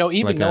even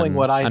like knowing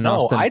what I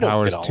know, Austin I don't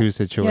Powers get all. 2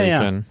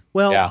 situation.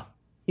 Well,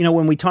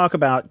 when we talk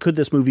about could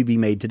this movie be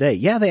made today?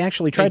 Yeah, they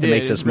actually tried to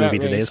make this movie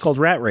today. It's called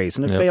Rat Race,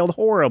 and it failed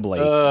horribly.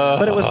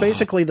 But it was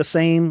basically the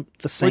same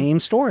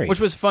story. Which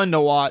was fun to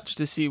watch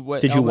to see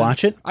what. Did you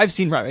watch it? I've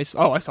seen Rat Race.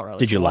 Oh, I saw Rat Race.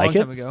 Did you like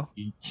a it? long time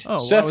ago.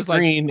 Seth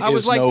Green I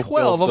was like no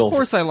 12. Phil Of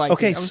course I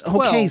liked it. I was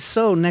 12. Okay.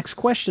 So next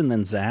question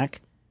then, Zach.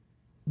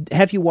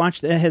 Have you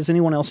watched? Has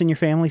anyone else in your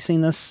family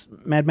seen this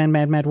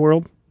Mad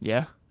World?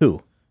 Yeah.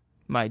 Who?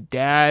 My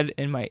dad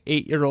and my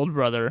 8-year-old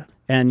brother.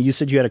 And you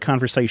said you had a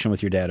conversation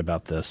with your dad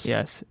about this.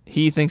 Yes.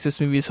 He thinks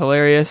this movie is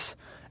hilarious,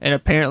 and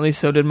apparently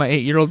so did my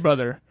 8-year-old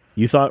brother.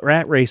 You thought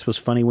Rat Race was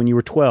funny when you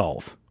were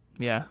 12.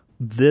 Yeah.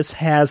 This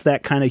has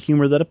that kind of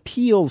humor that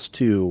appeals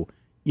to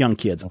young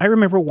kids. I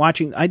remember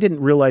watching, I didn't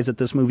realize that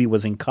this movie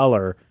was in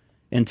color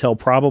until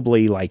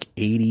probably like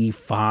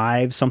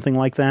 85, something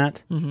like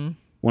that,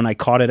 when I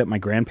caught it at my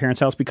grandparents'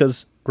 house,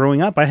 because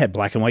growing up I had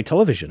black and white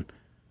television.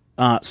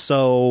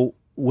 So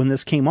when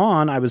this came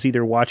on, I was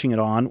either watching it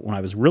on when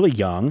I was really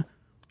young,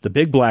 the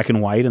big black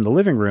and white in the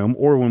living room,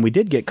 or when we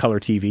did get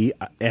color TV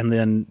and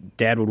then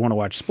Dad would want to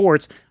watch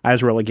sports, I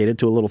was relegated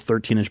to a little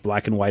 13-inch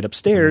black and white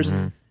upstairs.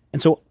 And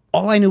so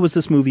all I knew was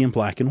this movie in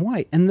black and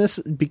white. And this,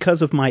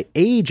 because of my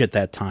age at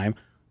that time,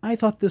 I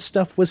thought this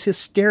stuff was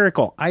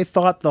hysterical. I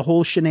thought the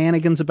whole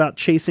shenanigans about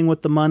chasing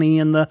with the money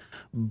and the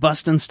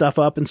busting stuff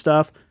up and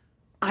stuff,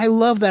 I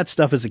love that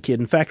stuff as a kid.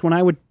 In fact, when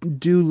I would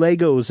do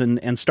Legos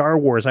and Star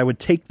Wars, I would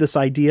take this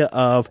idea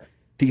of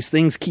these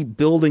things keep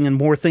building and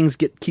more things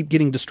keep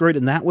getting destroyed.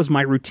 And that was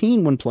my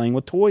routine when playing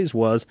with toys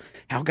was,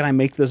 how can I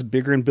make this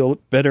bigger and build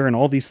better? And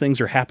all these things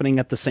are happening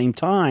at the same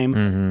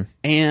time.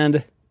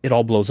 And it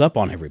all blows up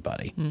on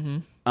everybody.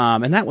 And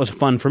that was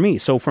fun for me.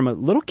 So from a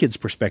little kid's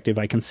perspective,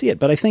 I can see it.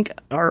 But I think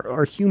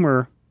our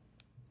humor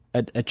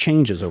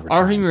changes over time.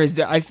 Our humor is...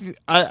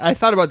 I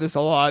thought about this a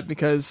lot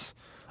because...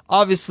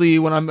 Obviously,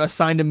 when I'm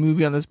assigned a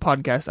movie on this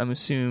podcast, I'm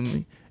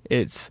assuming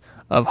it's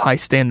of high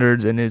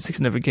standards and is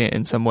significant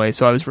in some way.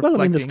 So I was reflecting.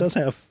 Well, I mean, this does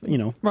have,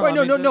 No. Let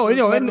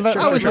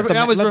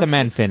the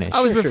man finish.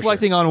 I was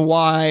reflecting on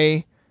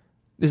why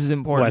this is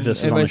important. Why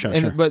this is on the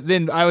show, But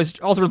then I was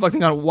also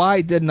reflecting on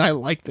why didn't I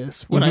like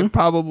this when I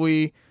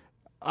probably...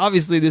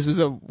 Obviously, this was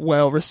a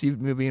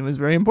well-received movie and was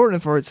very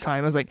important for its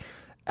time. I was like,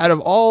 out of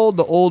all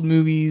the old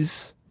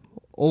movies,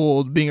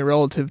 old being a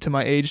relative to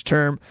my age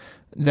term,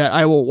 that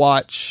I will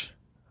watch...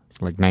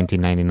 Like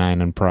 1999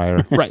 and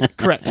prior. Right,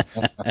 correct.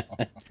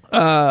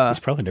 He's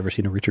probably never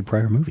seen a Richard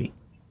Pryor movie.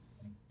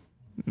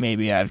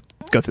 Maybe I'd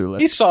go through the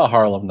list. He saw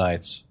Harlem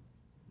Nights.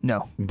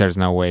 No. There's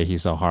no way he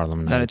saw Harlem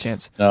Nights. Not a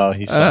chance. No,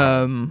 he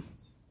saw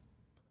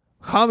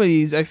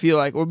comedies, I feel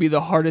like, would be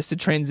the hardest to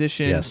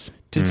transition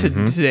to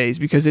today's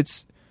because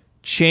it's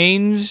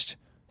changed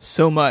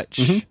so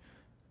much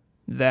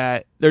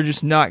that they're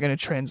just not going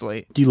to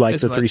translate. Do you like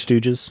the Three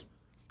Stooges?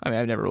 I mean,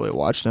 I've never really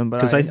watched them, but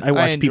because I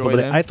watch people that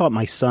them. I thought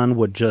my son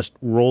would just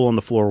roll on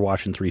the floor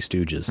watching Three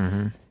Stooges,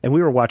 and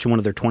we were watching one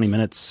of their 20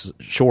 minutes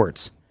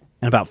shorts,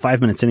 and about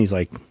 5 minutes in, he's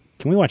like,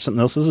 "Can we watch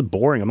something else? This is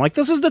boring." I'm like,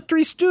 "This is the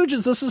Three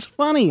Stooges. This is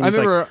funny." And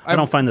I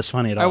don't find this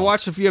funny at all. I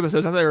watched a few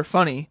episodes. I thought they were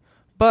funny,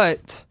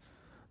 but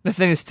the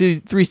thing is,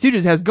 Three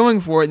Stooges has going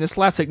for it in the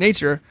slapstick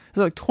nature. It's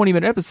like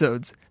 20-minute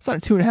episodes. It's not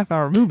a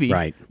 2.5-hour movie.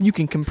 Right. You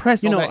can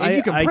compress. If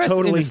you compress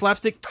in the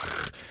slapstick,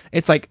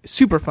 it's like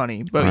super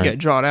funny, but you get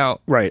drawn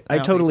out. Right. I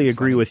totally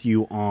agree with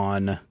you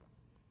on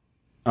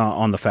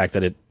the fact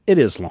that it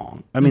is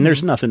long. I mean,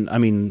 there's nothing. I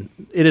mean,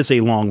 it is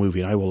a long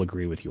movie, and I will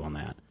agree with you on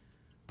that.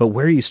 But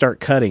where you start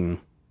cutting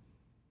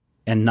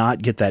and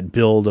not get that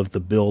build of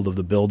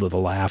the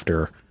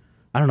laughter.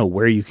 I don't know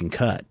where you can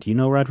cut. Do you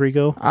know,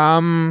 Rodrigo?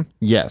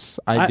 Yes,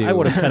 I do. I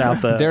would have cut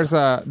out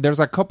the... There's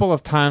a couple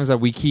of times that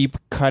we keep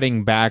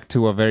cutting back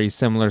to a very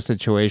similar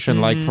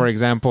situation. Like, for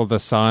example, the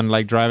son,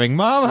 like, driving,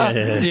 Mama,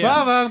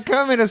 Mama, I'm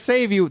coming to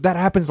save you. That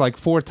happens like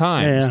 4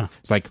 times. Yeah.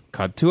 It's like,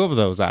 cut 2 of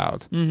those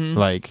out.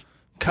 Like,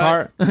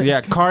 car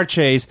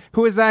chase.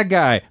 Who is that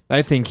guy?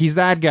 I think he's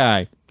that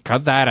guy.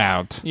 Cut that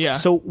out. Yeah.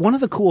 So one of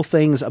the cool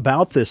things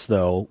about this,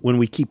 though, when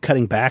we keep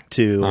cutting back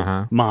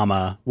to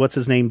Mama, what's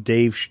his name?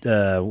 Dave.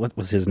 What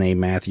was his name?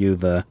 Matthew.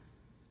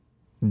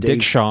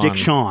 Dick Shawn. Dick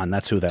Shawn.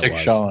 That's who that was. Dick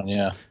Shawn.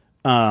 Yeah.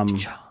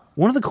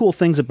 one of the cool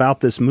things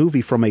about this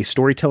movie from a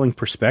storytelling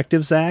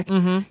perspective, Zach,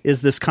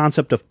 is this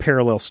concept of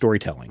parallel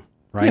storytelling,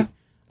 right?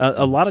 Yeah.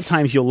 A lot of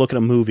times you'll look at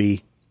a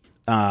movie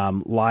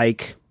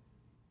like,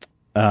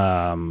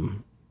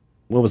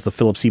 what was the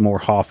Philip Seymour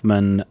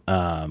Hoffman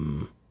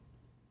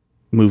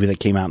movie that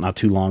came out not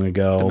too long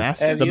ago? The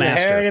Master. Have you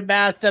heard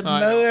about the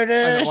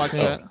murders? I watched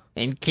that.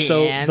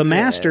 So The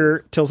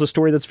Master tells a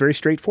story that's very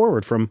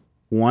straightforward from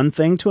one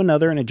thing to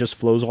another, and it just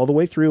flows all the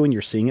way through, and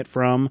you're seeing it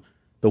from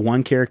the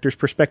one character's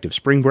perspective.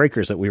 Spring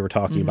Breakers that we were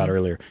talking about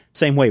earlier.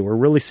 Same way, we're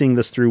really seeing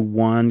this through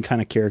one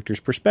kind of character's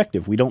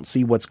perspective. We don't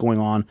see what's going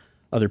on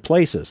other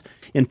places.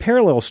 In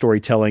parallel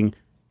storytelling,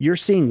 you're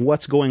seeing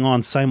what's going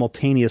on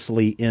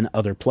simultaneously in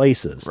other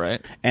places.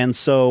 Right. And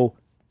so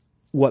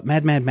what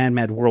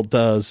Mad World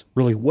does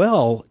really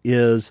well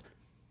is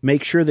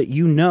make sure that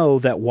you know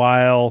that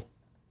while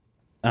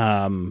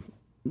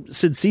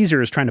Sid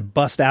Caesar is trying to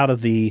bust out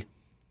of the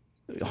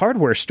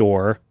hardware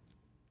store,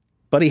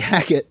 Buddy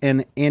Hackett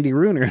and Mickey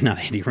Rooney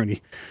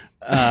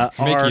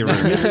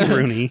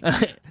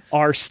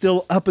are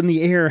still up in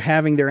the air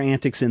having their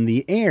antics in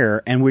the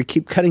air, and we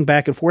keep cutting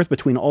back and forth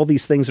between all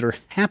these things that are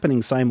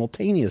happening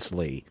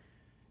simultaneously.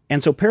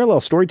 And so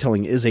parallel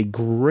storytelling is a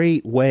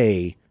great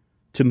way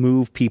to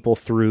move people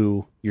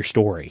through your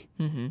story.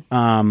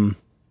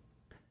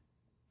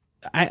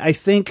 I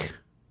think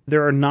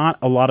there are not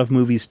a lot of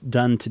movies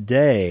done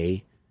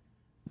today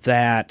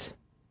that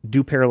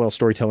do parallel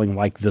storytelling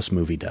like this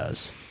movie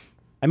does.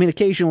 I mean,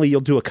 occasionally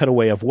you'll do a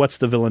cutaway of what's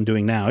the villain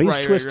doing now. He's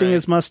twisting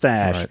his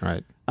mustache.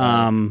 Right.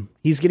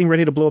 He's getting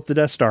ready to blow up the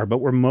Death Star, but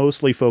we're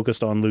mostly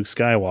focused on Luke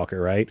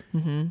Skywalker, right?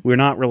 We're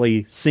not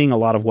really seeing a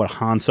lot of what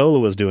Han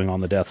Solo is doing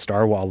on the Death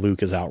Star while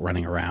Luke is out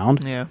running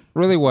around. Yeah.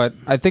 Really what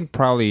I think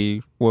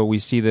probably where we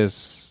see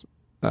this,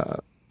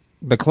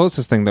 the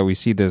closest thing that we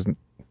see this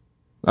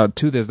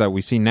to this that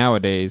we see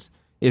nowadays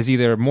is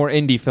either more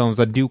indie films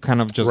that do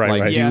kind of just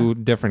do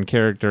different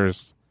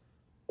characters,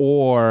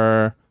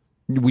 or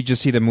we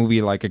just see the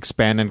movie like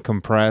expand and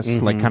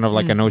compress, like kind of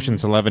like an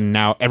Ocean's 11.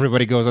 Now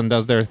everybody goes and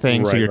does their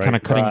thing, so you're kind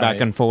of cutting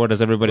back and forward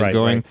as everybody's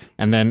going,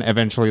 and then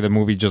eventually the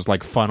movie just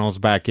like funnels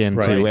back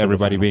into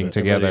everybody being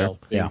together.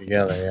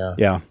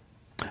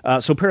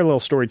 So parallel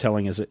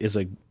storytelling is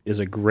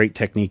a great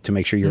technique to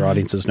make sure your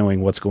audience is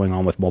knowing what's going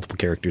on with multiple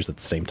characters at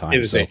the same time.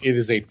 It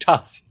is a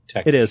tough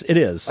technique. It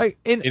is.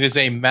 It is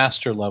a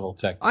master level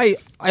technique.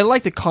 I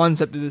like the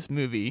concept of this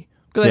movie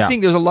because I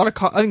think there's a lot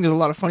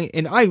of funny,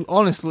 and I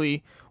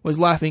honestly was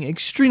laughing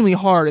extremely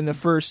hard in the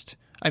first.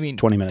 20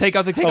 minutes. Take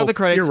out the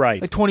credits. You're right.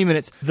 Like 20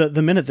 minutes.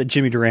 The minute that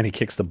Jimmy Durante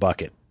kicks the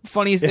bucket,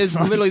 funniest is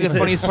literally the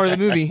funniest part of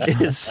the movie.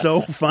 It is so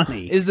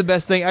funny. Is the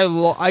best thing.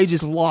 I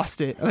just lost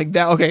it like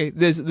that. Okay,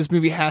 this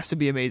movie has to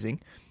be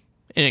amazing,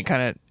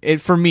 and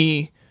for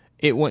me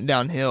it went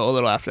downhill a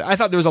little after. I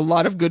thought there was a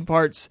lot of good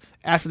parts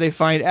after they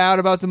find out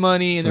about the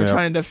money and they're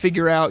trying to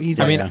figure out.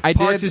 I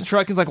parks his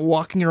truck and is like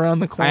walking around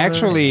the corner.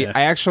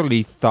 I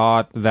actually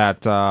thought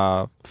that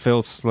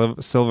Phil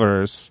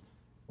Silvers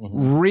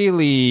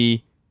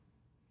really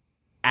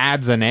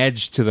adds an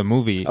edge to the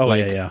movie.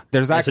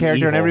 There's that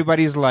character and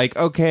everybody's like,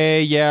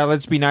 okay, yeah,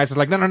 let's be nice. It's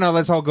like, no,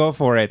 let's all go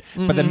for it.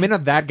 But the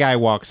minute that guy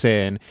walks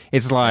in,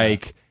 it's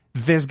like,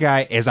 this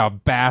guy is a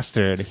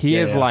bastard. He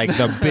is like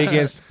the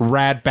biggest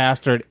rat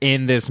bastard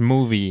in this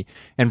movie.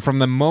 And from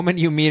the moment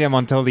you meet him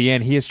until the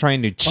end, he is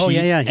trying to cheat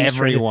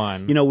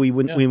everyone.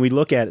 When we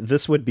look at it,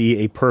 this would be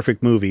a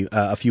perfect movie.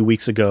 A few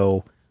weeks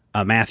ago,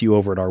 Matthew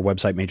over at our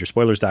website,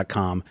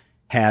 majorspoilers.com,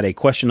 had a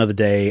question of the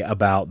day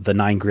about the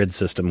 9-grid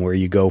system where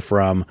you go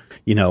from,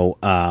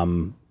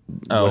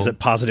 what is it,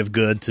 positive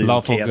good to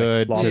lawful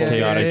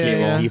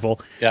chaotic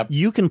evil. Yep.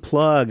 You can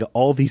plug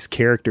all these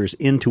characters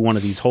into one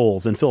of these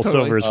holes, and Phil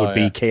Silvers would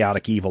be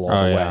chaotic evil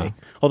all the way.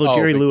 Although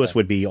Jerry Lewis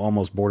would be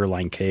almost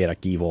borderline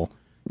chaotic evil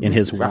in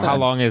his way. How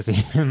long is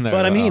he in there?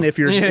 But I mean, if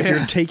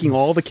you're taking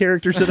all the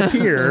characters that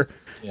appear,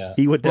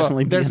 he would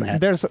definitely be in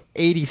that. There's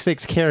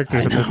 86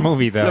 characters in this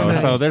movie, though,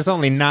 so there's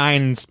only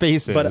 9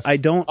 spaces. But I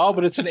don't. Oh,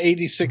 but it's an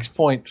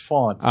 86-point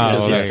font.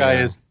 This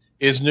guy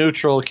is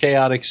neutral,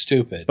 chaotic,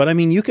 stupid. But I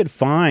mean, you could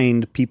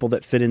find people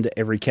that fit into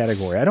every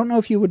category. I don't know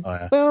if you would.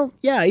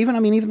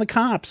 Even the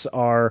cops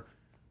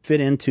fit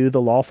into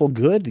the lawful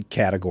good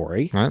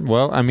category. Right.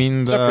 Well, I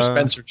mean, except for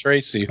Spencer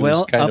Tracy.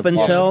 Who's up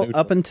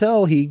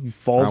until he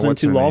falls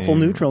into lawful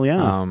neutral.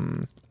 Yeah.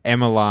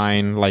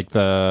 Emmeline, like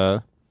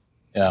the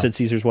Sid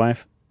Caesar's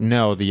wife.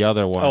 No, the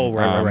other one. Oh,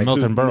 right.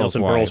 Milton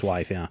Berle's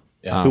wife. Yeah.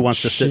 Who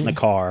wants to sit in the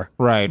car.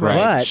 Right.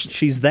 But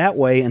she's that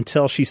way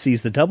until she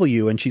sees the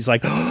W and she's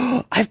like,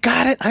 oh, I've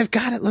got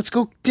it. Let's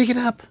go dig it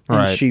up.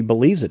 And she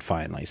believes it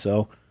finally.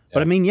 So,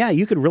 but I mean,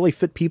 you could really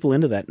fit people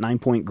into that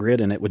 9-point grid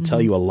and it would tell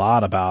you a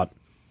lot about,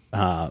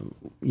 how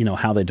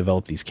they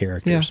develop these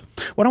characters.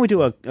 Yeah. Why don't we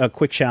do a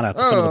quick shout out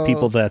to some of the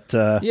people that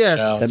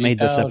made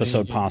this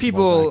episode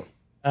possible.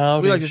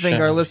 We'd like to thank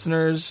our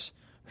listeners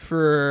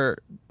for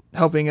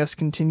helping us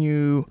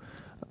continue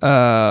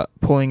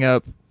pulling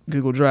up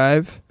Google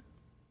Drive.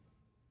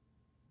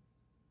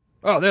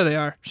 Oh, there they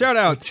are.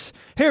 Shout-outs.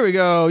 Here we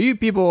go. You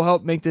people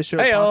help make this show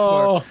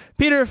possible.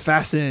 Peter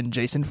Fasten,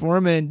 Jason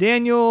Foreman,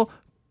 Daniel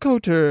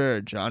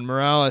Coter, John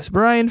Morales,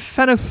 Brian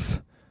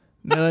Fenniff,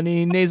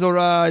 Melanie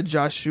Nazora,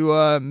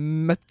 Joshua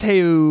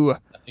Mateu.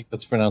 I think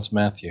that's pronounced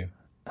Matthew.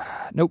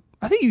 Nope.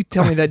 I think you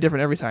tell me that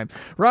different every time.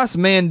 Ross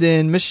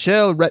Mandan,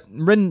 Michelle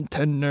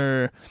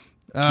Rentener,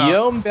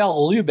 Guillaume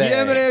Berube,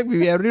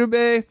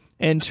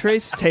 and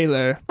Trace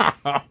Taylor.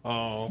 I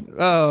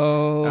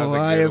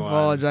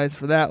apologize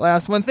for that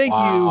last one. Thank you,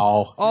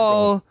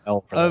 all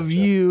of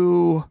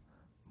you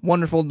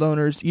wonderful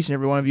donors, each and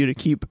every one of you, to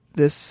keep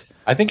this.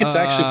 I think it's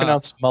actually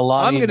pronounced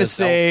Melania. I'm going to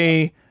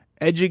say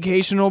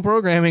educational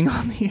programming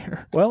on the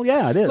air. Well,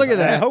 yeah, it is. Look at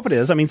that. I hope it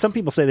is. I mean, some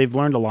people say they've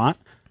learned a lot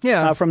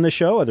from this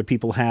show. Other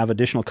people have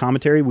additional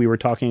commentary. We were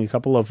talking a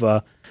couple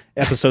of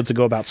episodes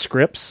ago about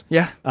scripts.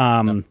 Yeah.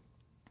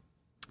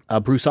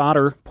 Bruce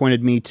Otter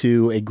pointed me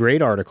to a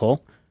great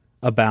article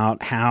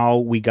about how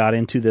we got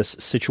into this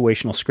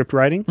situational script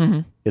writing.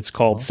 Mm-hmm. It's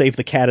called Save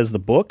the Cat as the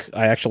Book.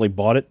 I actually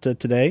bought it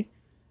today.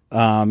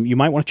 You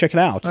might want to check it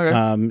out.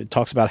 Okay. It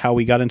talks about how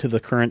we got into the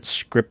current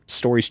script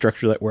story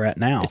structure that we're at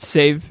now. It's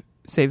Save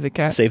the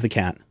Cat? Save the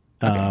Cat.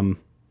 Okay.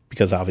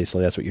 Because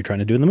obviously that's what you're trying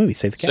to do in the movie.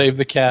 Save the cat. Save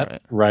the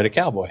cat, ride a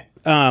cowboy.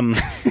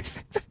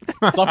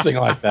 Something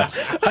like that.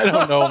 I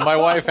don't know. My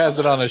wife has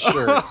it on a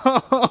shirt.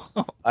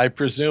 I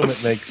presume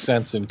it makes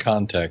sense in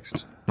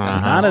context.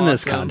 Not in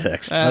this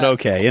context, but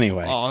okay,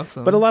 anyway.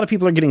 Awesome. But a lot of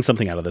people are getting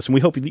something out of this, and we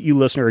hope that you,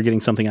 listener, are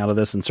getting something out of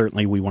this, and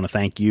certainly we want to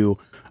thank you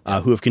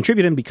who have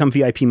contributed and become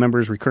VIP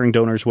members, recurring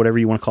donors, whatever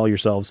you want to call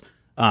yourselves.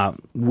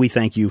 We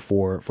thank you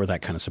for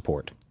that kind of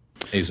support.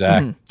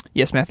 Exactly.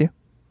 Yes, Matthew?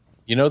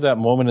 You know that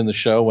moment in the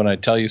show when I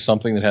tell you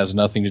something that has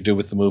nothing to do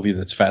with the movie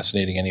that's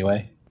fascinating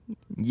anyway?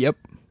 Yep.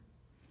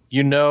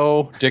 You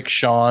know Dick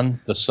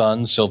Shawn, the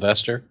son,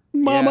 Sylvester?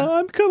 Mama,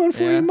 I'm coming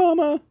for you,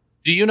 Mama.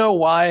 Do you know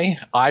why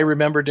I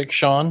remember Dick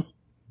Shawn?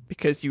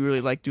 Because you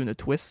really like doing the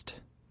twist?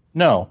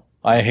 No,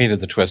 I hated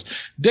the twist.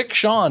 Dick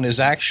Shawn is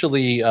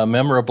actually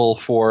memorable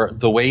for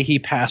the way he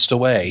passed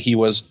away. He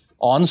was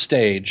on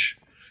stage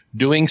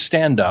doing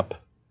stand-up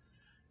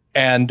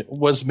and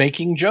was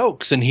making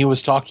jokes, and he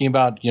was talking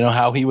about,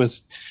 how he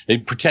was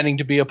pretending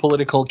to be a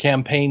political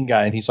campaign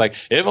guy, and he's like,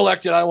 if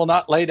elected, I will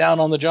not lay down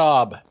on the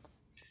job.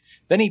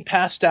 Then he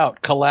passed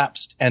out,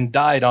 collapsed, and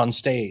died on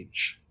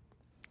stage.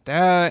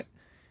 That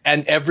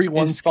and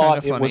everyone is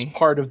thought kinda it was funny.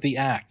 part of the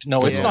act.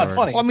 No, it's not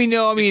funny. Well, in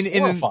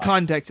horrifying.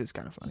 context, it's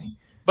kind of funny.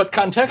 But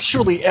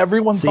contextually,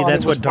 everyone thought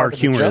that's it was what dark part of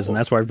the humor is, joke. and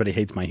that's why everybody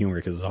hates my humor,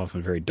 because it's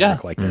often very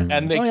dark like that.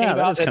 And they came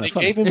out and they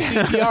gave him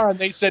CPR, and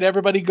they said,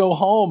 everybody go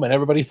home. And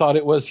everybody thought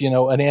it was,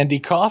 an Andy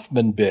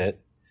Kaufman bit.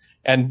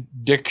 And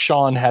Dick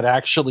Shawn had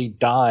actually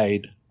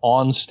died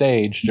on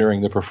stage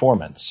during the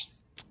performance.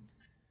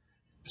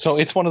 So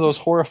it's one of those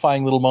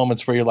horrifying little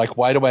moments where you're like,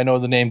 why do I know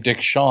the name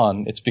Dick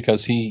Shawn? It's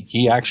because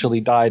he actually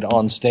died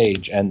on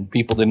stage, and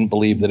people didn't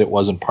believe that it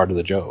wasn't part of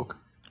the joke.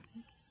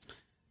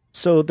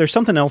 So there's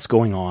something else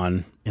going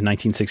on in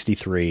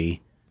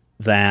 1963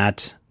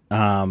 that...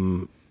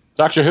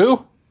 Doctor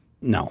Who?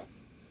 No.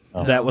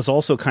 Oh. That was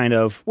also kind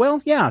of...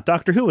 Well, yeah,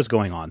 Doctor Who was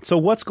going on. So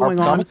what's going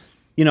on?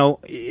 In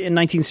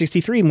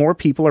 1963, more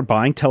people are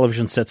buying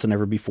television sets than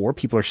ever before.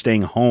 People are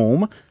staying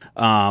home.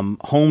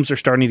 Homes are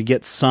starting to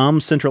get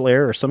some central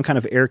air or some kind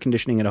of air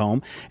conditioning at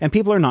home, and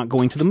people are not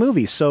going to the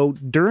movies. So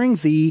during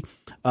the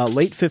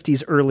late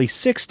 50s, early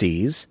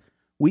 60s,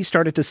 we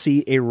started to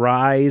see a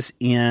rise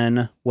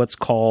in what's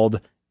called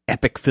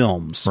epic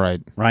films.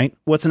 Right.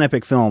 What's an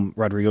epic film,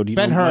 Rodrigo? Do you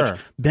know much?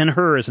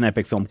 Ben-Hur is an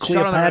epic film.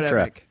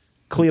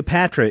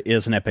 Cleopatra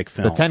is an epic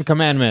film. The Ten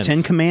Commandments.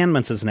 Ten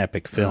Commandments is an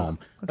epic film.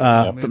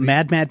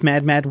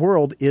 Mad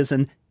World is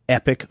an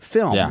epic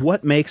film. Yeah.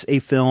 What makes a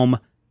film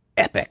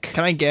epic?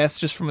 Can I guess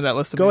just from that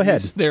list of Go movies?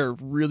 ahead. They're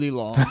really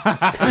long.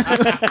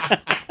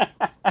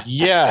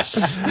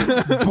 Yes.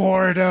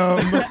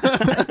 Boredom.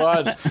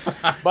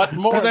 but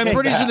more. Because I'm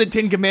pretty sure the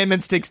Ten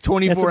Commandments takes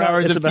 24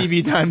 hours of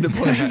TV time to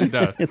play. It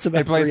does.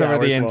 It plays over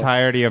the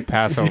entirety of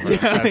Passover.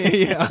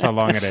 That's how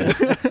long it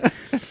is.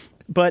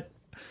 But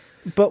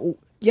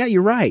yeah,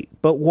 you're right.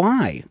 But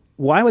why?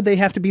 Why would they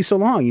have to be so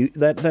long?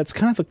 That's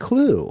kind of a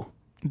clue.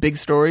 Big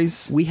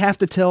stories. We have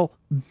to tell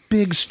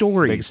big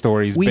stories. Big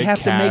stories. We big have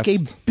cast. to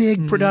make a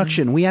big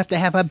production. We have to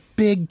have a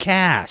big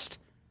cast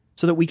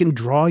so that we can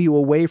draw you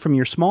away from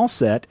your small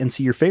set and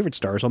see your favorite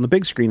stars on the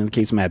big screen in the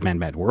case of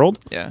Mad World.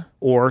 Yeah.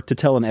 Or to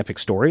tell an epic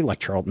story like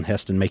Charlton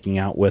Heston making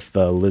out with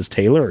Liz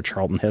Taylor, or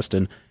Charlton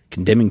Heston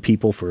condemning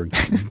people for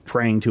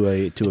praying to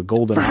a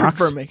golden ox.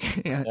 For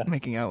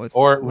making out with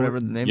or whatever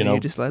the name you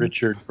just led.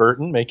 Richard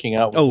Burton making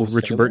out with Liz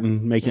Richard Taylor.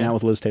 Burton making out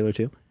with Liz Taylor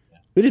too.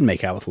 Who didn't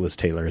make out with Liz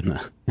Taylor in the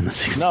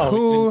 60s? No,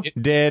 Who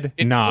did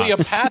not?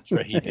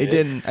 Cleopatra. He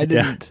did. I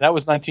didn't. That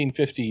was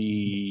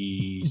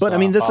 1950. But I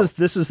mean, this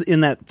is in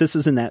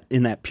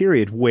that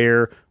period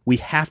where we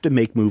have to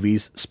make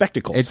movies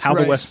spectacles. It's How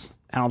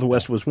the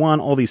West was won.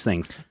 All these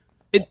things.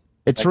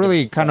 It's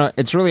really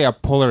a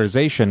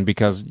polarization,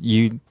 because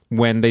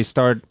when they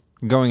start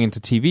going into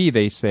TV,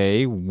 they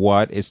say,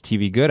 what is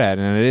TV good at?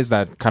 And it is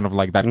that kind of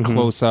like that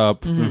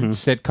close-up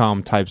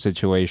sitcom type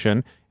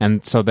situation.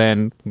 And so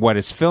then what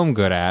is film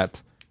good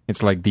at?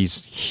 It's like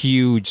these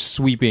huge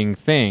sweeping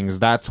things.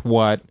 That's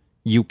what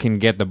you can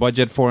get the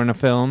budget for in a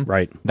film.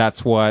 Right.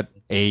 That's what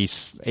a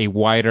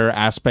wider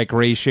aspect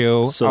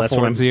ratio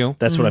affords you.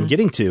 That's what I'm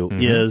getting to,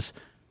 is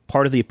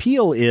part of the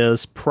appeal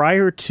is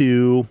prior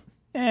to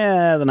the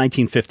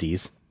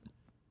 1950s,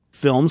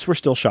 films were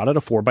still shot at a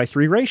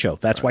 4:3 ratio.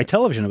 That's why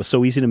television, it was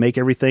so easy to make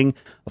everything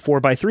a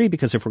 4:3,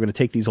 because if we're going to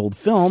take these old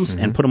films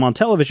and put them on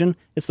television,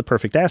 it's the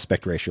perfect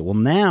aspect ratio. Well,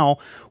 now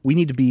we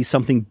need to be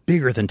something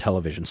bigger than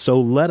television.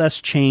 So let us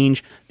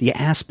change the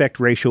aspect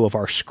ratio of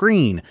our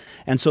screen.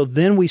 And so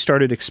then we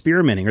started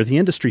experimenting, or the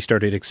industry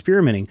started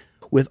experimenting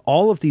with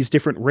all of these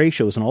different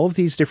ratios and all of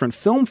these different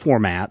film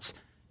formats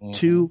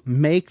to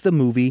make the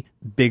movie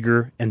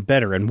bigger and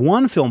better. And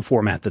one film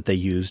format that they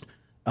used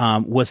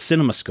was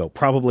CinemaScope,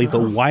 probably the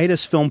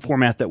widest film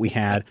format that we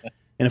had.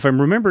 And if I'm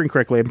remembering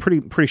correctly, I'm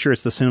pretty sure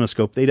it's the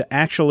CinemaScope. They'd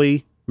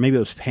actually, maybe it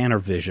was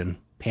Panavision.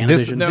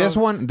 This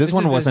one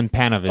wasn't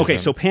Panavision. Okay,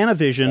 so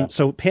Panavision. Yeah.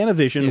 So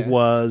Panavision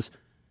was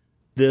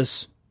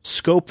this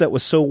scope that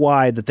was so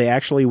wide that they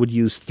actually would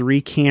use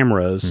 3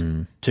 cameras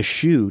to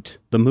shoot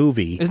the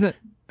movie. Isn't it?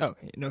 Oh,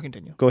 no,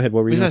 continue. Go ahead.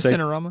 What were you going to say? Isn't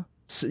that Cinerama?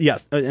 Yeah,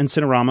 and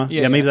Cinerama.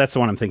 Yeah, maybe that's the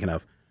one I'm thinking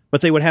of.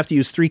 But they would have to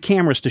use 3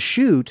 cameras to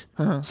shoot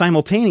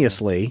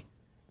simultaneously,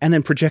 and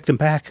then project them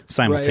back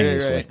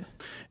simultaneously. Right.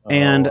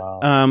 And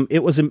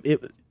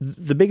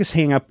the biggest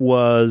hang-up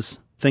was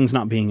things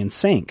not being in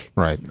sync.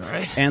 Right.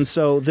 And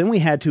so then we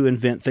had to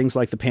invent things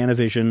like the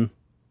Panavision,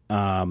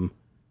 and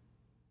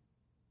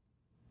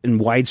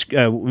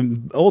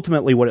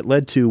ultimately what it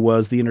led to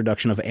was the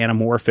introduction of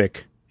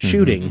anamorphic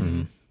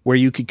shooting, where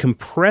you could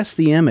compress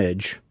the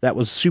image that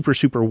was super,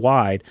 super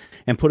wide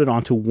and put it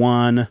onto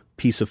one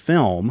piece of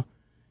film.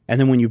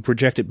 And then when you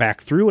project it back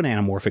through an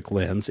anamorphic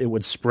lens, it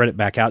would spread it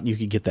back out and you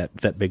could get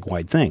that big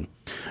wide thing.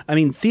 I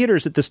mean,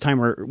 theaters at this time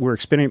were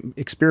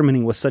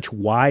experimenting with such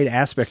wide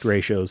aspect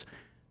ratios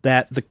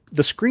that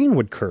the screen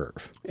would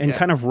curve and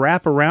kind of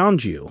wrap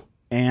around you.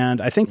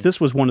 And I think this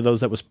was one of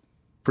those that was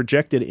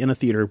projected in a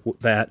theater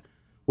that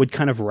would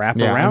kind of wrap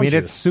around you. I mean,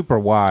 it's super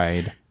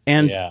wide.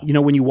 And,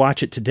 when you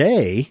watch it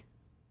today,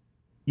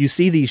 you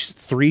see these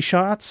 4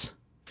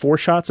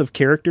 shots of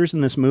characters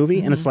in this movie,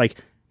 and it's like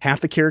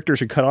half the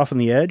characters are cut off on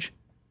the edge.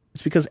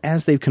 It's because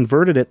as they've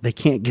converted it, they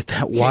can't get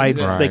that wide.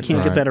 They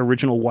can't get that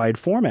original wide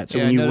format. So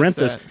when you rent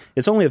this,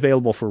 it's only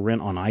available for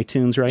rent on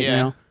iTunes right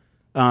now.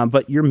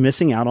 But you're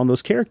missing out on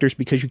those characters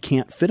because you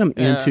can't fit them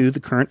into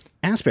the current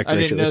aspect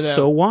ratio. It's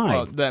so wide.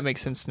 Well, that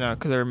makes sense now,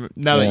 because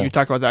now that you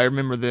talk about that, I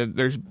remember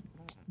there's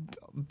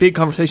big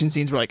conversation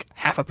scenes where like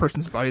half a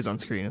person's body is on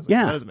screen. Like,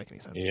 that doesn't make any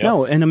sense.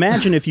 No, and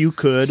imagine if you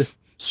could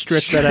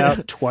stretch that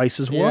out twice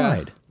as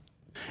wide.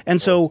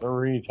 And so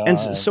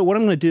what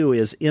I'm going to do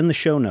is in the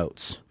show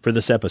notes for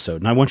this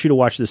episode, and I want you to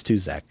watch this too,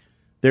 Zach,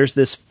 there's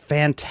this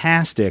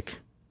fantastic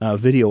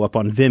video up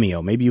on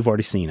Vimeo, maybe you've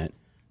already seen it,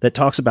 that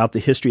talks about the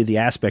history of the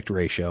aspect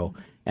ratio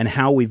and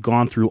how we've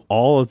gone through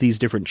all of these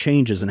different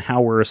changes and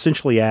how we're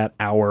essentially at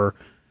our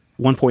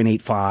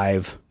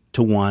 1.85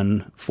 to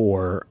 1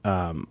 for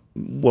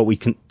what we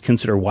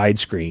consider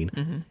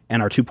widescreen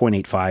and our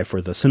 2.85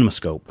 for the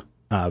CinemaScope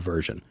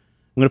version.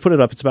 I'm going to put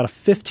it up. It's about a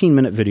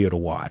 15-minute video to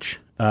watch.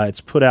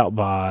 It's put out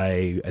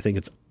by, I think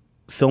it's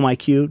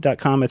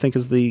filmiq.com, I think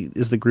is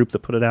the group that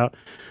put it out.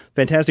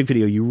 Fantastic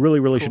video. You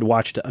really should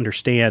watch to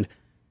understand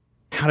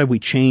how did we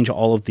change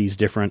all of these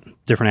different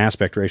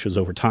aspect ratios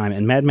over time.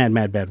 And Mad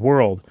Mad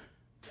World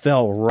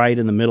fell right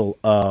in the middle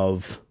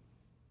of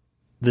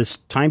this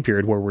time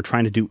period where we're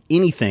trying to do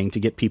anything to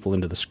get people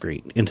into the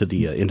screen, into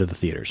the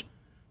theaters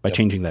by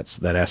changing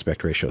that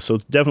aspect ratio. So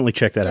definitely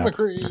check that out.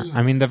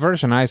 I mean, the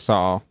version I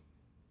saw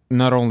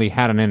not only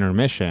had an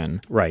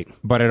intermission, right,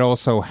 but it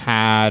also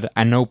had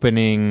an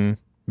opening,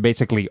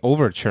 basically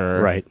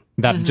overture, right,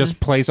 that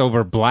just plays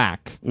over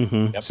black.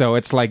 So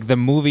it's like the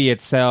movie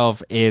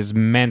itself is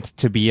meant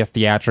to be a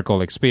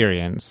theatrical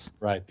experience.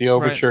 Right. The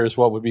overture is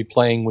what would be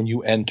playing when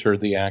you enter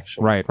the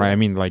actual. Right. I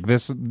mean, like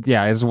this,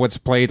 is what's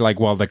played like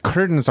while the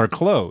curtains are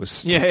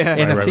closed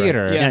in a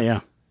theater.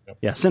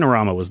 Yeah.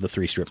 Cinerama was the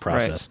 3-strip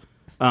process.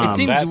 It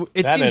seems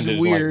ended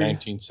weird. In like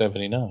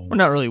 1979. Well,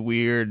 not really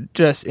weird,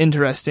 just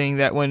interesting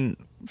that when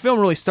film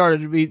really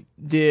started, we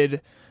did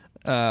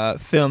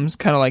films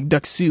kind of like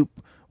Duck Soup,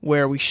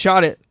 where we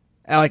shot it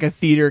at like a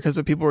theater because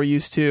what people were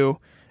used to,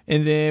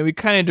 and then we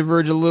kind of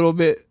diverge a little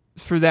bit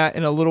for that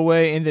in a little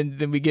way, and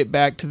then we get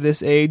back to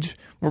this age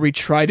where we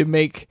try to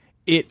make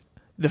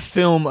the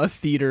film a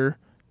theater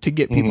to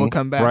get people to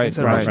come back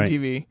instead of watching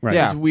TV. Right.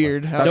 Yeah, it's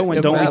weird. Don't we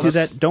do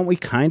that? Don't we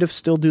kind of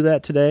still do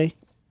that today?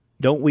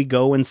 Don't we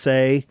go and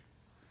say,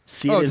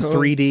 see it in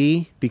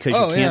 3D because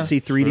you can't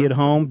see 3D at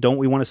home? Don't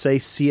we want to say,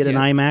 see it in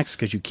IMAX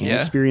because you can't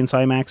experience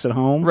IMAX at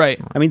home? Right.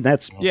 I mean,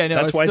 that's why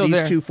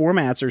these two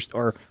formats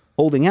are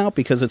holding out,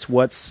 because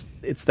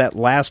it's that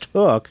last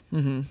hook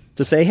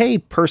to say, hey,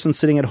 person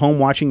sitting at home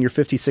watching your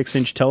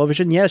 56-inch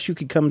television, yes, you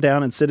could come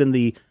down and sit in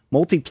the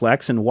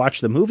multiplex and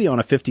watch the movie on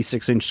a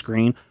 56-inch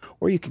screen,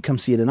 or you can come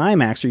see it in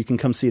IMAX, or you can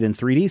come see it in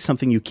 3D,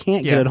 something you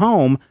can't get at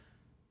home.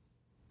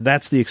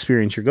 That's the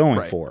experience you're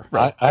going for.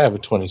 Right. I have a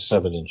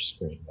 27-inch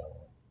screen.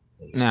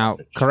 Now,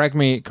 correct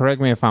me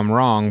if I'm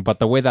wrong, but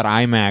the way that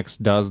IMAX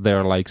does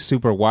their like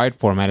super wide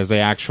format is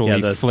they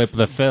actually flip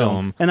the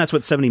film. And that's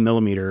what 70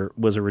 millimeter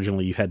was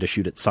originally. You had to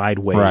shoot it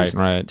sideways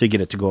to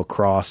get it to go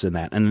across in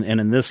that. And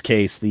in this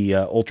case, the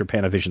Ultra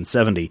Panavision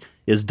 70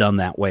 is done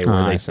that way,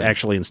 where they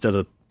actually, instead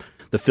of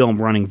the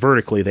film running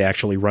vertically, they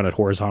actually run it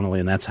horizontally,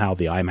 and that's how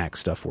the IMAX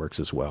stuff works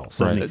as well.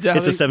 It's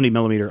a 70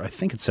 millimeter. I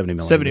think it's 70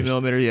 millimeter. 70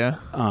 millimeter, yeah.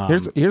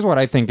 Here's what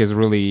I think is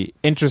really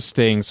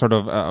interesting, sort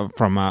of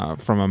from a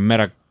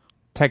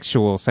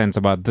metatextual sense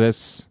about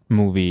this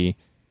movie,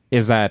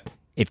 is that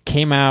it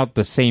came out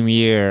the same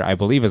year, I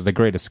believe, as The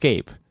Great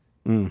Escape.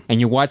 And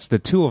you watch the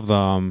two of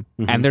them,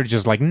 and they're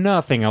just like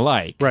nothing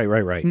alike.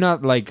 Right.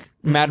 Not like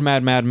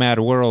Mad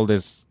World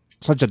is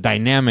such a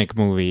dynamic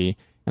movie,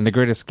 and The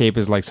Great Escape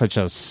is like such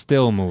a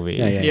still movie.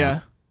 Yeah.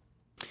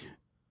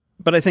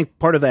 But I think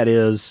part of that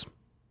is,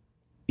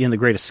 in The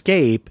Great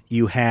Escape,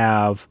 you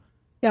have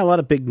a lot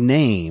of big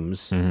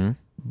names,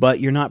 but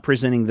you're not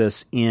presenting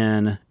this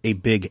in a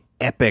big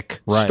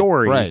epic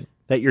story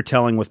that you're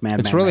telling with Mad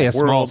It's really a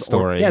small World,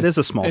 story. It is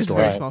a small story. It's a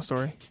very small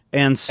story.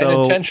 And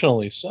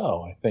intentionally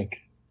so, I think.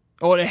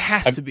 Oh, it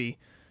has to be.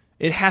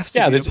 It has to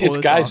be. Yeah, it's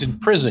guys in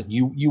prison.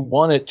 You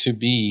want it to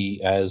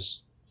be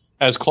as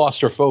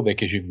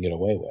claustrophobic as you can get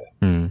away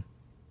with.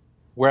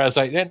 Whereas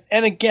and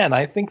again,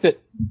 I think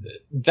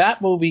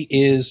that movie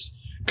is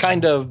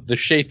kind of the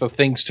shape of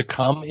things to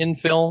come in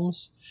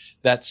films.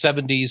 That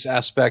 70s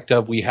aspect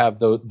of, we have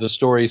the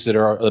stories that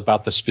are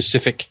about the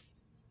specific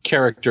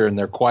character and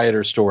their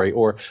quieter story,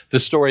 or the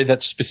story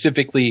that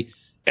specifically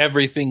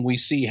everything we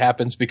see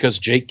happens because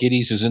Jake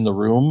Gittes is in the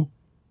room,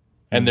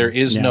 and there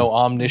is no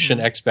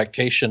omniscient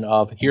expectation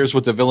of here's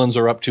what the villains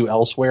are up to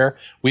elsewhere.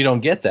 We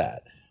don't get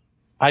that.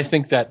 I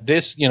think that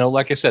this,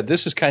 like I said,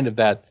 this is kind of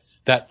that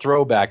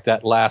throwback,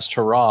 that last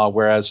hurrah,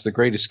 whereas The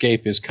Great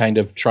Escape is kind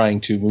of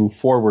trying to move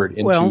forward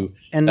into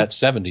that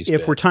 70s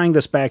If we're tying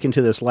this back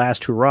into this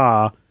last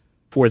hurrah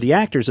for the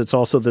actors, it's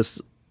also this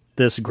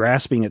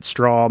grasping at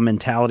straw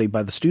mentality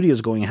by the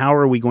studios going, how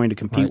are we going to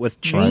compete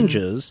with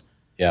changes?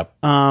 Yep.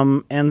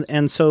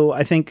 And so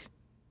I think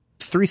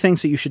three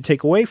things that you should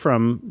take away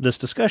from this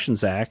discussion,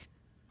 Zach,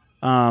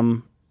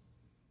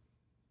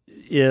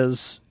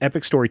 is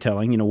epic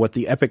storytelling, what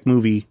the epic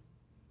movie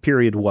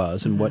period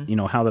was, and what,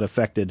 how that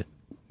affected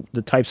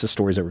the types of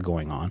stories that were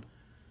going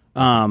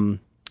on.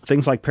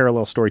 Things like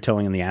parallel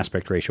storytelling and the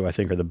aspect ratio, I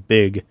think, are the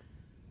big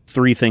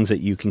three things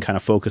that you can kind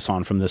of focus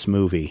on from this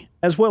movie,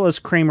 as well as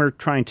Kramer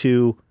trying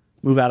to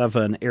move out of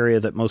an area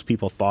that most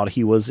people thought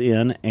he was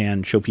in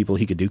and show people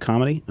he could do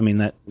comedy. I mean,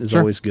 that is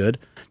always good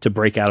to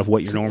break out of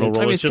what your normal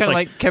role is. It's just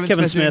like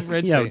Kevin Smith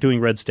doing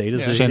Red State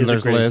is a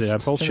great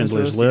example.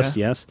 Schindler's List,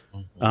 yes,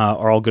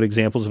 are all good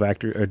examples of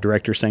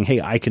directors saying,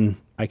 "Hey, I can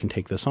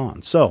take this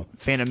on." So,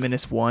 Phantom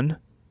Menace 1.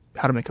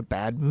 How to make a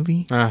bad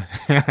movie.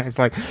 It's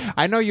like,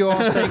 I know you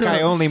all think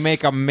I only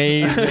make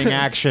amazing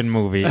action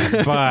movies,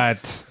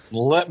 but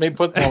let me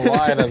put the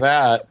lie to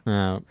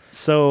that.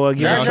 So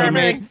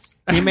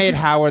he made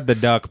Howard the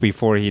Duck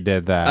before he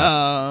did that.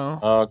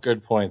 Oh,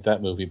 good point.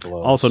 That movie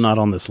blows. Also not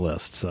on this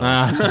list. So.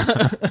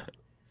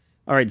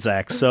 All right,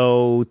 Zach.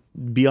 So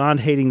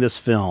beyond hating this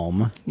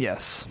film,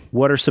 yes,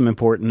 what are some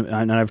important?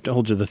 And I've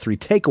told you the three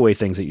takeaway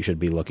things that you should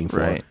be looking for.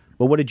 Right.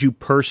 But what did you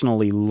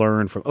personally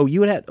learn from? Oh,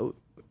 you had.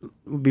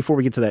 Before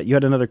we get to that, you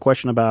had another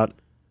question about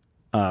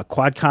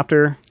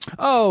quadcopter.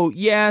 Oh,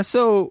 yeah.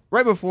 So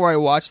right before I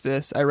watched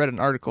this, I read an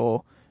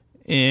article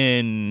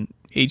in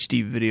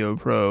HD Video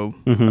Pro,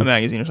 a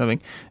magazine or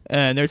something,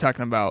 and they're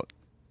talking about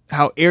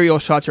how aerial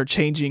shots are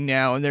changing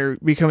now, and they're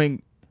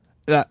becoming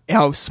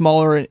how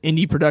smaller and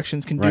indie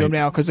productions can do them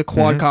now because of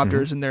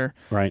quadcopters and their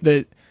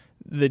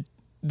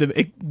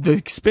the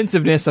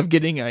expensiveness of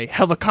getting a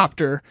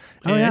helicopter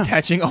and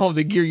attaching all of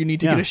the gear you need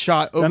to get a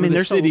shot over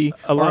the city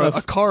or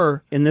a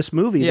car. In this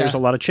movie, there's a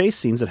lot of chase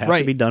scenes that have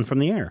to be done from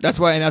the air. That's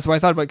why I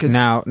thought about it. Cause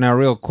now,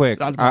 real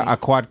quick, a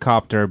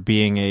quadcopter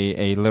being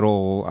a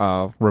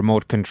little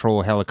remote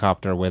control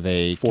helicopter with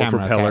four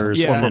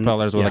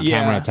propellers with a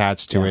camera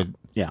attached to it.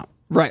 Yeah.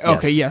 Right.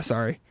 Okay. Yes. Yeah.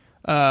 Sorry.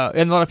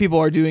 And a lot of people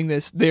are doing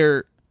this.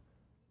 They're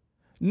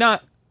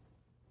not.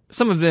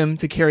 Some of them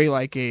to carry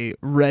like a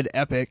Red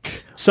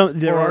Epic.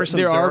 There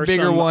are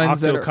bigger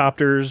ones that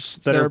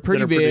are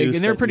pretty big,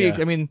 and they're pretty.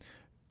 I mean,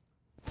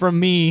 from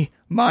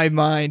my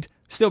mind,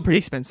 still pretty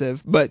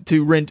expensive. But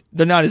to rent,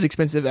 they're not as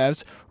expensive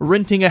as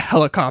renting a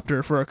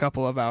helicopter for a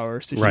couple of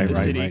hours to shoot the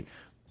city. Right.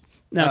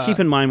 Now, keep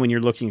in mind when you're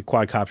looking at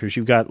quadcopters,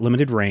 you've got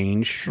limited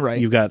range. Right.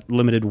 You've got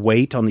limited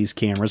weight on these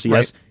cameras.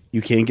 Yes,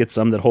 you can get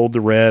some that hold the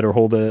Red or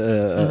hold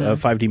a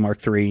 5D Mark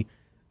III.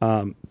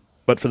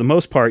 But for the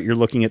most part, you're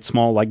looking at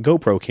small, like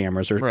GoPro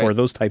cameras or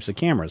those types of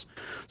cameras.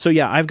 So,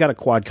 yeah, I've got a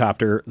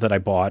quadcopter that I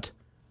bought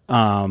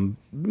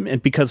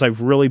because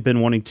I've really been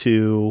wanting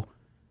to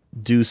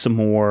do some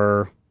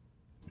more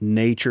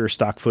nature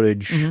stock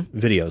footage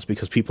videos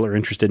because people are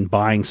interested in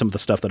buying some of the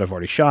stuff that I've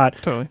already shot.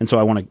 Totally. And so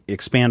I want to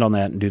expand on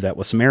that and do that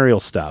with some aerial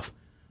stuff.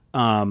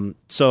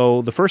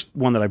 So the first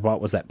one that I bought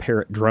was that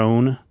Parrot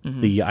drone,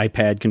 the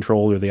iPad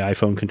controlled or the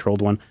iPhone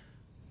controlled one.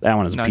 That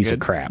one is a piece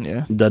of crap.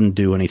 Yeah. Doesn't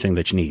do anything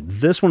that you need.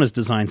 This one is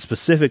designed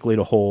specifically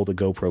to hold a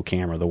GoPro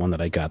camera, the one that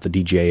I got, the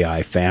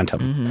DJI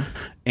Phantom.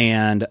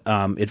 And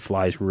it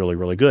flies really,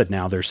 really good.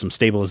 Now, there's some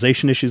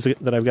stabilization issues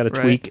that I've got to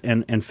tweak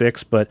and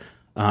fix, but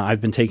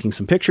I've been taking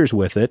some pictures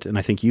with it, and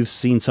I think you've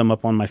seen some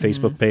up on my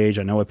Facebook page.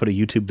 I know I put a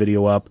YouTube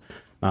video up.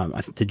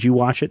 Did you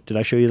watch it? Did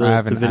I show you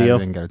the video? I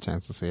didn't get a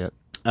chance to see it.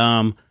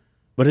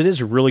 But it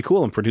is really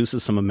cool and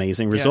produces some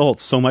amazing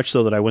results, so much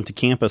so that I went to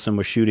campus and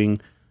was shooting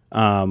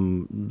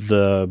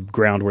the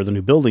ground where the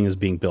new building is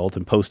being built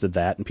and posted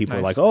that, and people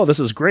were like, oh, this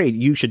is great,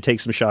 you should take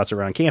some shots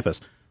around campus.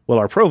 Well,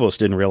 our provost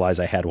didn't realize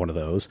I had one of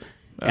those,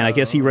 and I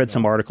guess he read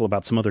some article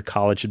about some other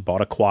college had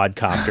bought a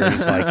quadcopter, and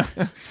he's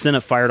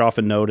like, fired off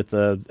a note at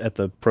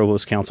the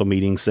provost council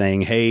meeting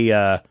saying,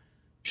 hey,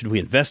 should we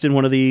invest in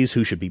one of these?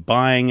 Who should be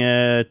buying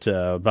it?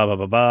 Blah, blah,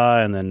 blah,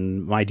 blah. And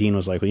then my dean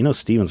was like, well,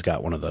 Steven's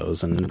got one of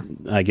those.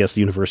 And I guess the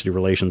university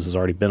relations has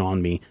already been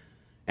on me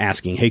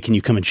asking, hey, can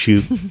you come and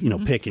shoot,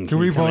 pick and can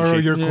we borrow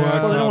your quadcopter?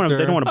 Well,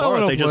 they don't want to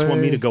borrow it. They just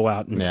want me to go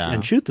out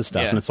and shoot the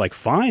stuff. And it's like,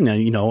 fine,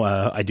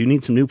 I do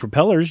need some new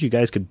propellers. You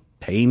guys could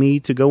pay me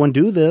to go and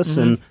do this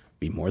and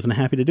be more than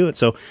happy to do it.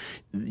 So,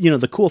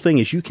 the cool thing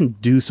is you can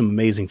do some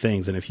amazing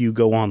things. And if you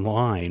go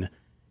online,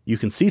 you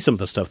can see some of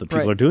the stuff that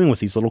people are doing with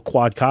these little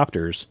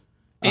quadcopters.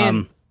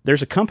 And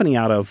there's a company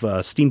out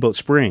of Steamboat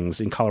Springs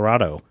in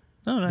Colorado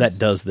that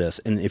does this.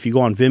 And if you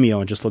go on Vimeo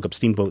and just look up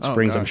Steamboat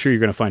Springs, I'm sure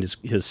you're going to find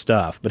his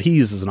stuff. But he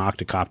uses an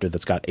octocopter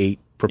that's got 8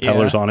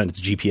 propellers on it.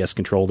 It's GPS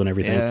controlled and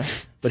everything. Yeah.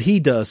 But he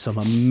does some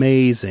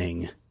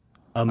amazing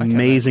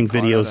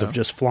videos of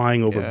just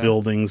flying over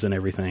buildings and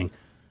everything.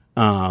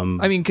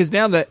 Because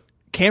now that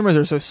cameras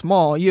are so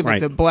small, you have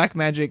the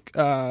Blackmagic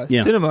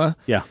Cinema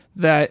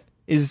that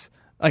is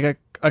like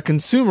a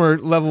consumer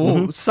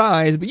level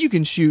size, but you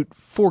can shoot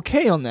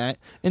 4K on that,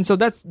 and so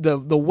that's the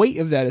weight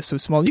of that is so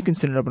small. You can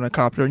send it up in a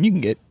copter, and you can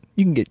get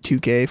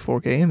 2K,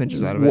 4K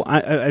images out of it. Well,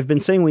 I've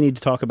been saying we need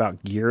to talk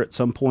about gear at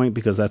some point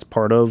because that's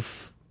part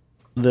of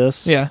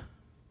this. Yeah.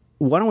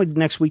 Why don't we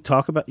next week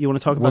talk about? You want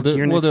to talk about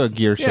gear? We'll do a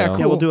gear show. Yeah, cool.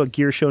 Yeah, we'll do a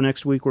gear show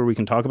next week where we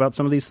can talk about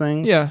some of these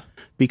things. Yeah.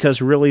 Because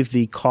really,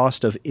 the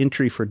cost of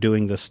entry for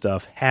doing this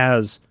stuff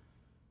has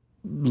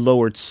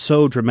lowered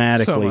so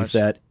dramatically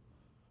that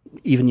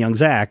even young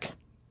Zach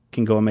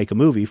can go and make a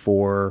movie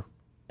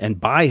and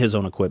buy his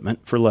own equipment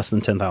for less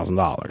than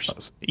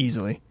 $10,000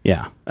 easily.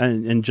 Yeah,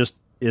 and just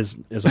as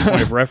a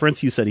point of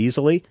reference, you said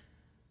easily.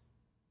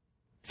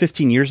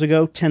 15 years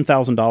ago,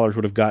 $10,000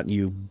 would have gotten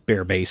you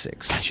bare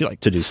basics to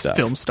do stuff,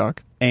 film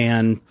stock.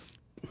 And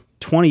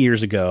 20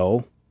 years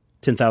ago,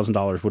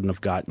 $10,000 wouldn't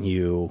have gotten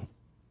you,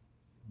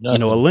 a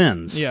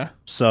lens. Yeah.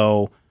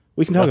 So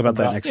we can talk about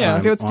that next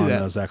time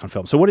on Zach on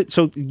Film.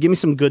 So give me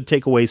some good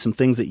takeaways, some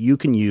things that you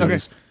can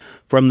use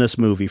from this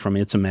movie, from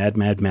It's a Mad,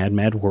 Mad, Mad,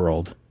 Mad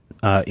World,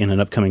 in an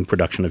upcoming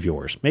production of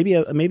yours. Maybe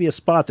a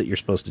spot that you're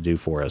supposed to do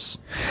for us.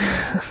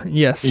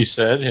 Yes. He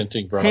said,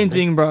 hinting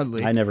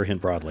broadly. I never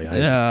hint broadly.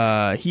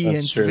 He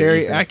hints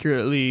very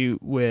accurately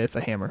with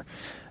a hammer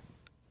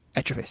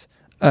at your face.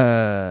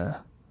 I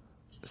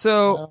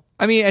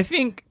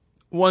think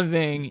one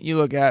thing you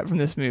look at from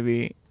this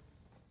movie,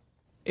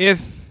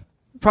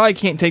 probably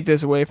can't take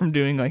this away from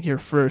doing like your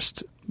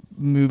first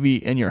movie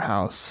in your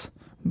house,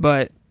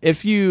 but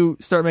if you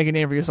start making a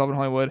name for yourself in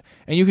Hollywood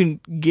and you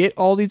can get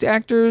all these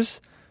actors,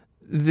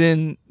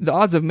 then the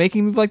odds of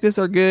making a movie like this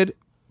are good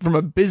from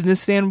a business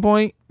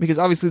standpoint, because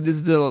obviously this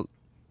is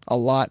a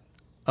lot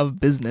of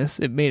business.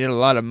 It made it a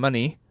lot of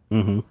money.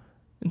 Mm-hmm.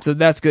 And so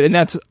that's good. And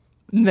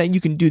that you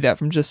can do that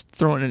from just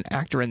throwing an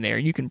actor in there.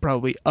 You can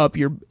probably up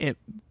your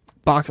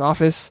box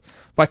office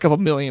by a couple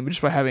million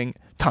just by having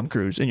Tom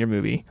Cruise in your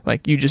movie.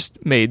 Like, you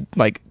just made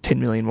like $10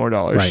 million more.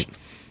 Right.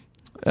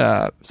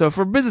 So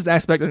for business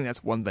aspect, I think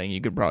that's one thing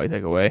you could probably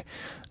take away.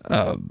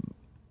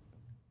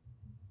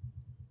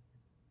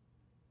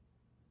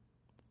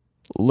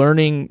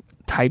 Learning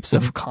types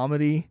of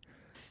comedy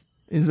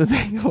is the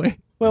takeaway.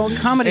 Well,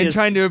 comedy and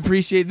trying to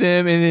appreciate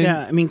them.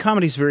 And then,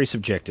 comedy is very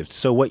subjective.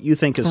 So what you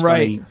think is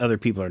funny, other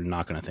people are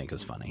not going to think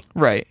is funny.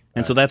 Right.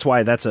 And so that's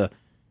why that's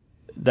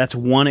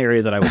one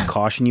area that I would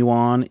caution you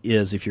on,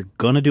 is if you're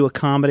going to do a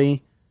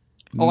comedy.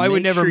 Oh, I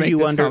would never make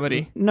this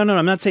comedy. No,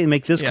 I'm not saying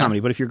make this comedy,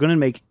 but if you're going to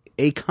make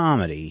a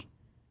comedy,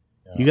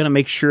 you got to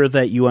make sure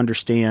that you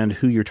understand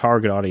who your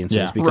target audience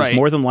is, because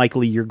more than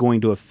likely you're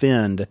going to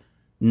offend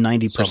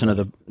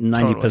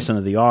 90%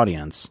 of the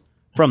audience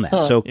from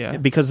that. So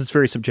because it's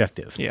very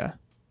subjective. Yeah.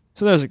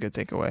 So that was a good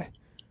takeaway.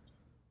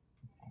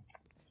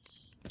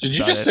 Did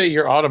you just say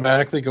you're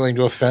automatically going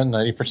to offend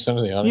 90%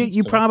 of the audience?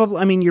 You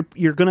probably. I mean,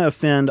 you're going to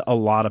offend a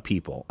lot of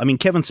people. I mean,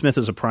 Kevin Smith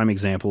is a prime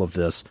example of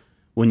this.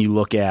 When you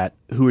look at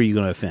who are you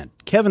going to offend,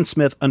 Kevin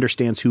Smith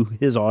understands who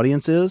his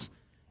audience is,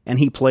 and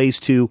he plays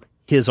to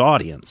his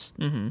audience.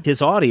 Mm-hmm. His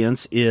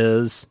audience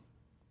is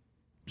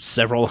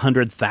several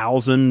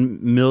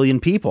 100,000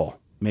 million people.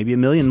 maybe a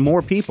million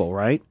more people,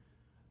 right?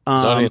 The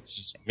audience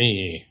is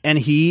me. And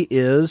he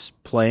is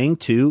playing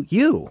to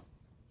you.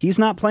 He's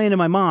not playing to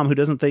my mom, who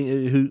doesn't think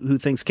who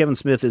thinks Kevin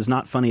Smith is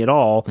not funny at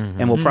all,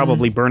 and will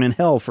probably burn in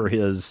hell for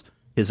his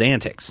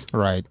antics.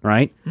 Right.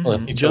 Right. Well,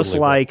 Just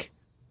like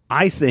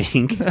I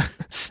think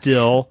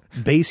still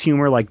base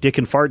humor like dick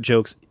and fart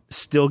jokes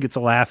still gets a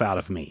laugh out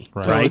of me.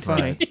 Right. Totally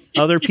funny.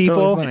 Other people,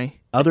 Totally funny.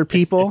 other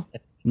people,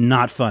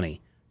 not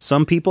funny.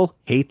 Some people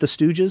hate the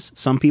Stooges.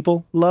 Some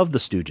people love the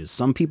Stooges.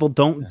 Some people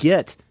don't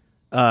get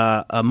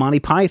Monty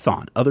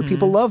Python. Other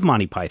people love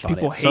Monty Python.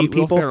 People hate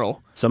Will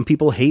Ferrell. Some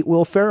people hate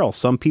Will Ferrell.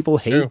 Some people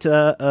hate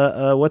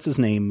what's his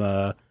name,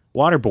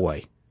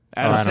 Waterboy.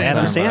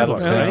 Adam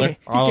Sandler. Right?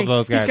 All of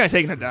those guys. He's kind of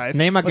taking a dive.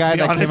 Name a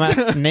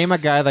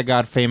guy that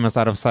got famous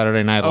out of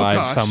Saturday Night Live.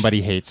 Gosh.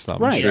 Somebody hates them.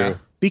 Right. Yeah.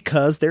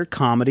 Because their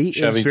comedy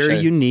Chevy is very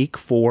Chase. unique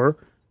for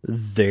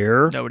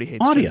their Nobody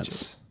hates audience. Chevy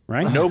Chase.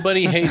 Right?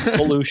 Nobody hates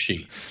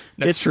Belushi.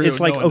 That's it's true. It's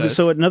like, No one okay, does.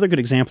 so another good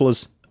example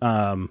is,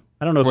 I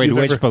don't know if Wait, you've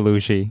which ever,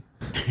 Belushi?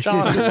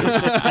 John,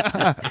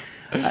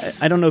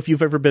 I don't know if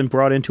you've ever been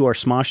brought into our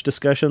Smosh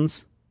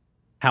discussions.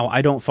 How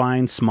I don't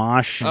find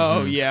Smosh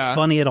Oh, yeah.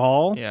 funny at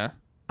all. Yeah.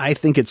 I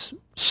think it's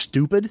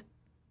stupid.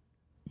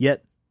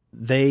 Yet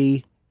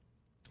they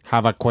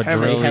Have a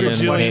quadrillion, have a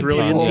hits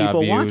quadrillion on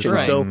people views. watching.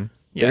 Right. So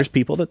Yeah. there's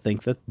people that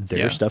think that their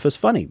Yeah. stuff is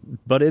funny,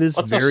 but it is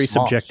What's a very Smosh?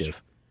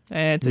 subjective.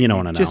 It's You don't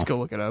wanna know. Just go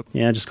look it up.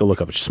 Yeah, just go look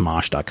up at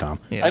smosh.com.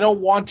 Yeah. I don't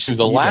want to.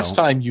 The last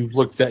don't. time you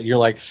looked at, you're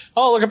like,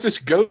 oh, look up this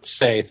goat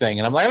say thing,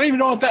 and I'm like, I don't even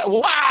know what that.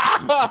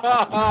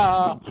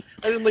 Wow!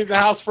 I didn't leave the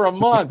house for a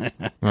month.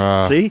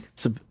 See,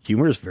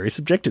 humor is very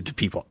subjective to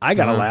people. I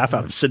got a laugh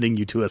out of sending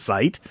you to a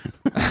site.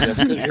 That's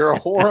 'cause you're a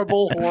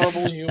horrible,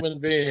 horrible human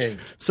being.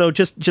 So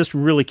just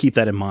really keep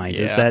that in mind.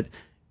 Is Yeah. that,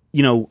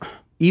 you know,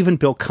 even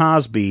Bill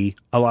Cosby,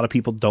 a lot of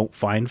people don't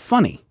find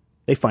funny.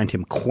 They find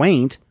him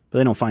quaint, but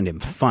they don't find him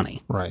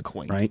funny. Right.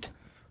 Right.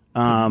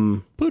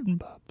 Pudding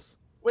Pops.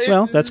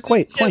 Well, that's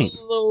quaint. Quaint.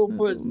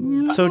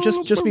 So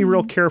just be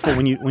real careful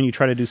when you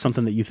try to do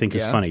something that you think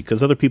is Yeah. funny,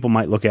 because other people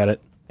might look at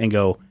it and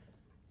go,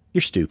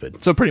 "You're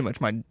stupid." So pretty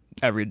much my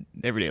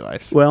everyday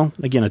life. Well,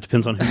 again, it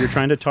depends on who you're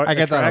trying to target. I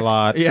get that a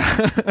lot. Yeah.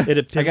 It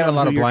depends I get a on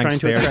lot who of you're blank trying to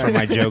stares attract. from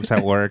my jokes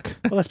at work.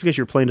 Well, that's because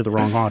you're playing to the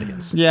wrong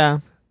audience. Yeah.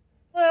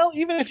 Well,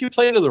 even if you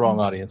play to the wrong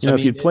audience, You know, I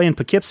if mean, you play in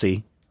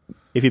Poughkeepsie,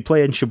 if you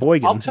play in I'll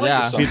Sheboygan, tell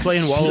Yeah. you if you something. play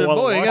in Walla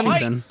Walla, Sheboygan.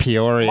 Washington,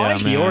 Peoria, My man.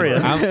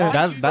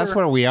 Peoria. That's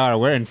where we are.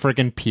 We're in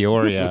freaking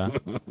Peoria.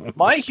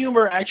 My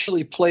humor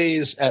actually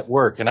plays at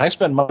work, and I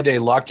spend my day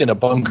locked in a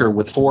bunker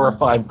with 4 or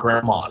 5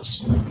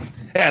 grandmas,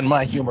 and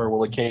my humor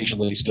will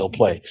occasionally still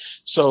play.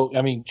 So,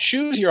 I mean,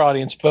 choose your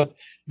audience, but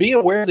be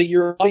aware that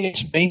your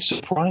audience may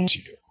surprise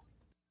you.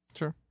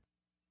 Sure.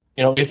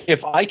 You know,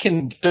 if I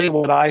can say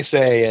what I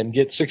say and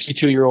get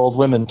 62-year-old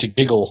women to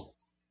giggle,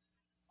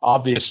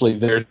 obviously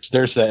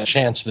there's that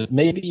chance that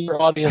maybe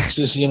your audience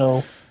is, you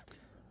know,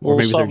 or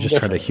maybe they're something just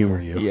trying to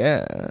different. humor you.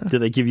 Yeah. Do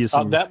they give you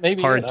some that may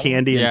be hard it. I don't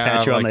candy and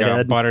pat you on like the a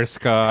head?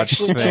 butterscotch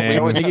Actually, no, we thing.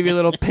 always They give you a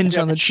little pinch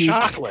Yeah, on the cheek.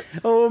 chocolate.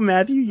 Oh,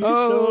 Matthew, you're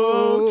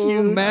so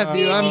cute.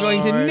 Matthew, I'm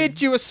going to Lord.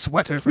 knit you a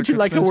sweater for Would you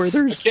like a Christmas.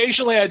 Werther's?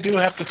 Occasionally, I do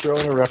have to throw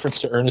in a reference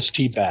to Ernest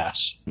T.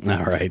 Bass.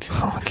 All right.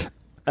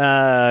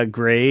 Oh,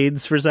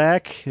 Grades for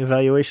Zach?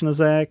 Evaluation of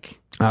Zach?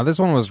 This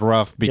one was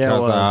rough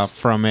because was.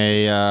 from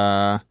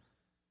a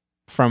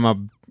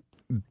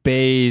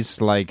base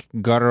like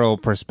guttural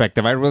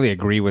perspective, I really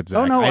agree with Zach.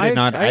 Oh, no, I did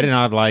I-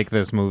 not like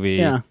this movie.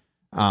 Yeah.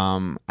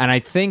 And I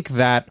think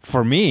that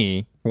for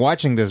me,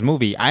 watching this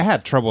movie, I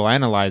had trouble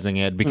analyzing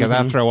it because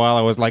after a while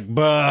I was like,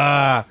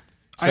 bah.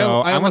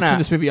 So I I'm almost gonna turned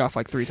this movie off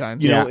like 3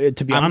 times. You know,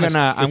 to be honest,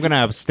 I'm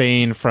gonna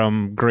abstain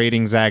from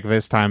grading Zach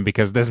this time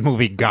because this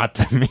movie got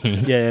to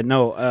me. Yeah,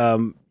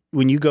 no.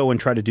 When you go and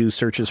try to do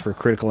searches for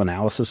critical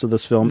analysis of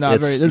this film,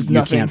 there's you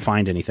nothing. can't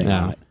find anything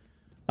No.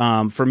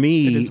 on it. For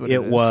me, It is what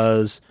it is.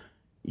 was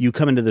you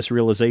come into this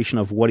realization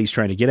of what he's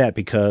trying to get at,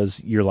 because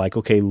you're like,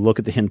 okay, look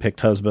at the henpicked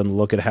husband.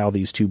 Look at how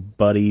these two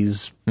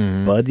buddies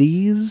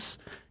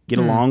get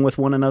along with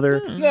one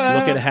another. Look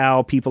at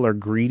how people are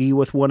greedy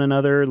with one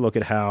another. Look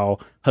at how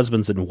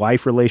husbands and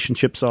wife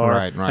relationships are.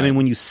 Right. I mean,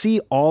 when you see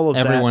all of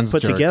Everyone's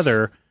that put jerks.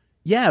 together,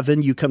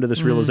 then you come to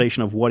this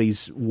realization of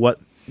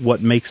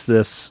what makes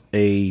this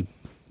a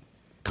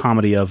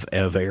comedy of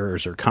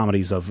errors, or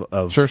comedies of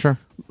Sure.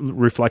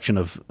 reflection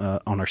of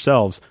on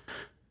ourselves.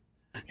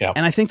 Yeah.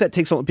 And I think that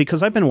takes a,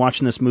 because I've been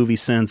watching this movie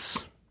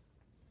since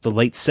the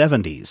late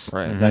 70s.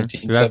 Right.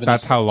 1976.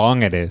 That's how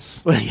long it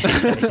is.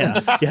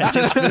 yeah, I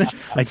just finished.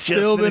 I just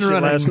Still been finished it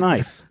running. last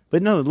night.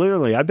 But no,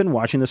 literally, I've been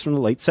watching this from the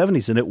late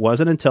 70s, and it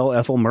wasn't until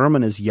Ethel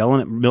Merman is yelling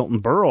at Milton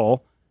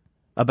Berle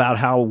about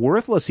how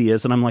worthless he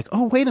is, and I'm like,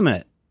 oh, wait a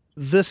minute.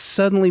 This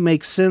suddenly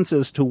makes sense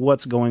as to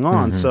what's going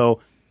on. So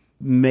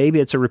maybe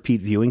it's a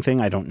repeat viewing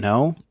thing. I don't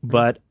know.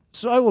 But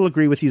so I will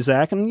agree with you,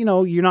 Zach. And, you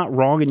know, you're not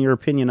wrong in your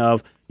opinion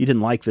of you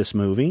didn't like this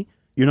movie.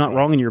 You're not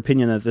wrong in your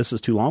opinion that this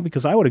is too long,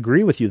 because I would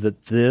agree with you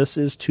that this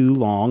is too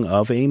long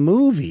of a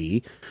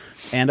movie.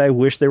 And I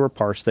wish there were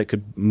parts that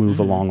could move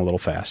along a little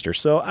faster.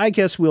 So I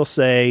guess we'll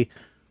say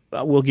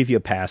we'll give you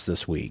a pass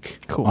this week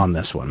on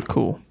this one.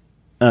 Cool.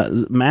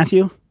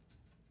 Matthew?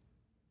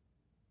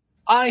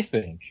 I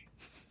think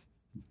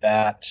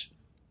that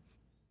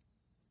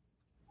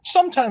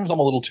sometimes I'm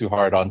a little too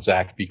hard on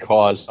Zach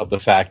because of the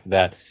fact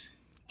that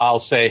I'll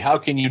say, how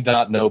can you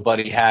not know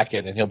Buddy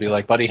Hackett? And he'll be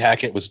like, Buddy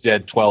Hackett was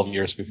dead 12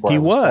 years before he I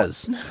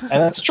was. was. And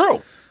that's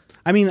true.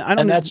 I mean, I don't.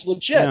 And that's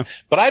legit. Yeah.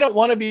 But I don't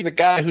want to be the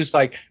guy who's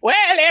like, Well,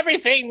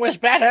 everything was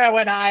better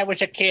when I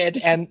was a kid.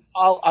 and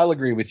I'll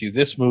agree with you.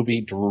 This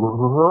movie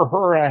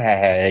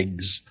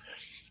drags.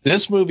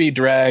 This movie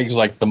drags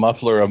like the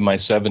muffler of my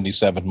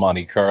 77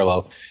 Monte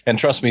Carlo. And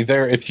trust me,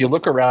 if you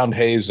look around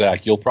Hayes,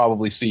 Zach, you'll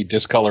probably see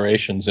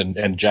discolorations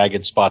and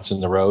jagged spots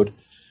in the road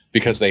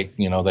because they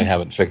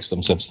haven't fixed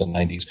them since the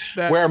 90s.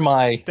 Where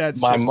my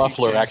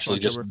muffler actually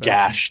just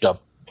gashed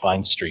up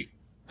Pine Street.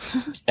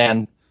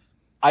 And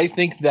I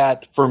think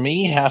that for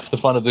me, half the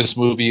fun of this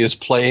movie is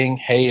playing,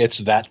 hey, it's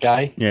that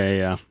guy.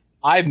 Yeah.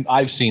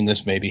 I've seen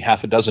this maybe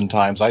half a dozen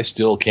times. I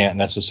still can't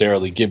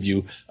necessarily give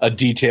you a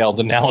detailed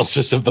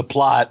analysis of the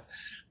plot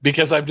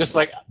because I'm just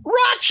like,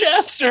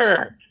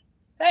 Rochester!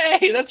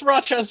 Hey, that's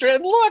Rochester.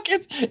 And look,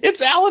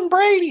 it's Alan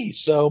Brady.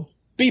 So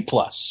B+.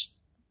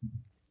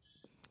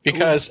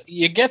 Because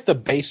you get the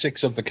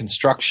basics of the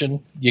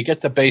construction. You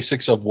get the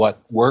basics of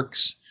what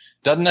works.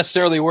 Doesn't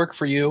necessarily work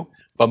for you,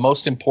 but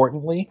most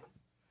importantly,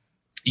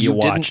 you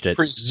watched it.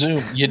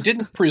 You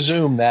didn't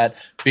presume that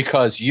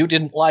because you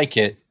didn't like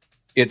it,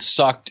 it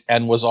sucked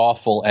and was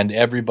awful, and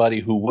everybody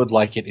who would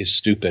like it is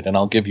stupid, and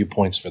I'll give you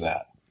points for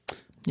that.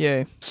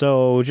 Yay.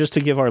 So just to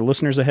give our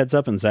listeners a heads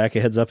up, and Zach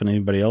a heads up, and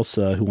anybody else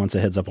who wants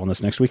a heads up on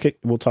this next week,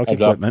 we'll talk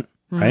equipment,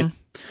 right?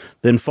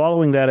 Then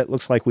following that, it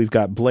looks like we've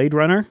got Blade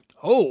Runner.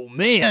 Oh,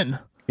 man.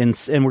 And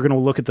we're going to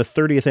look at the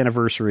 30th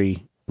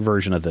anniversary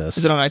version of this.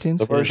 Is it on iTunes?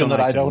 The version that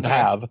I don't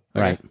have.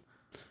 Right.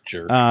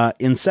 Sure.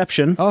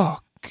 Inception. Oh,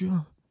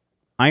 God.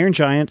 Iron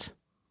Giant.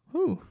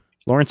 Ooh.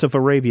 Lawrence of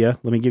Arabia.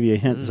 Let me give you a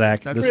hint,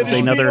 Zach. This is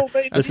another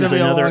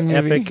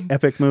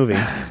epic movie,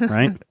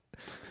 right?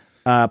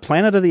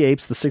 Planet of the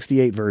Apes, the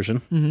 68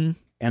 version,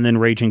 and then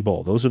Raging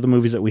Bull. Those are the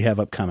movies that we have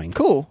upcoming.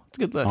 Cool. It's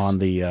a good list. On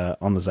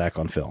the Zach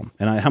on Film.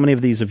 And how many of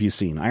these have you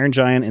seen? Iron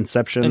Giant,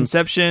 Inception.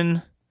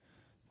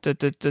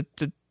 That's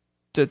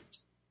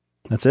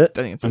it?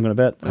 I think it's I'm it. going to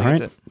bet. All right.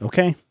 That's it.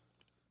 Okay.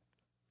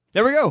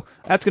 There we go.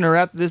 That's going to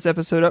wrap this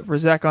episode up for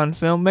Zach on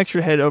Film. Make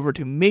sure to head over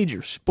to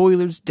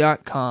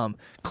Majorspoilers.com.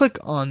 Click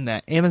on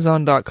that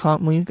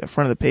Amazon.com link at the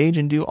front of the page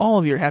and do all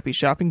of your happy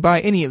shopping. Buy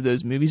any of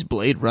those movies,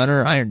 Blade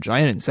Runner, Iron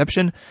Giant,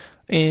 Inception,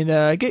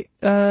 and get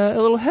a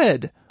little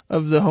head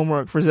of the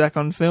homework for Zach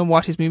on Film.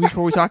 Watch these movies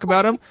before we talk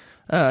about them.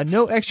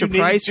 No extra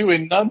price. You need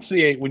to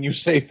enunciate when you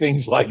say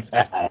things like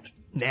that.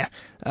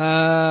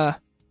 Nah.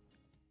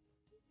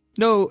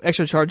 No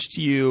extra charge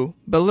to you,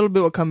 but a little bit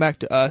will come back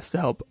to us to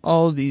help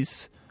all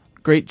these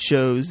great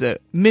shows that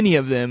many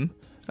of them,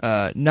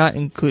 not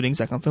including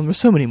Zach on Film, there's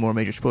so many more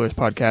Major Spoilers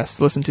podcasts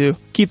to listen to.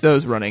 Keep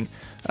those running.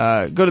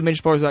 Go to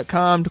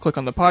Majorspoilers.com to click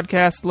on the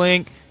podcast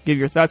link, give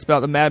your thoughts about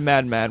the Mad,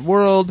 Mad, Mad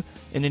World,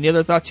 and any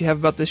other thoughts you have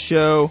about this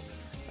show.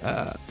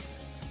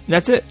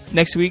 That's it.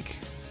 Next week,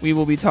 we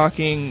will be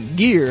talking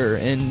gear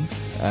and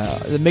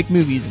the make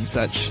movies and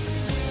such.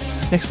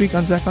 Next week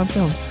on Zach on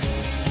Film.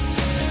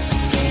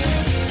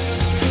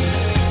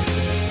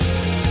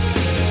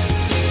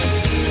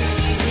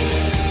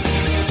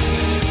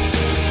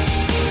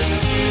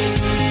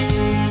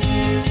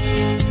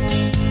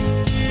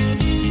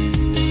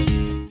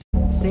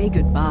 Say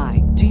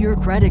goodbye to your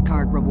credit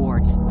card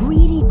rewards.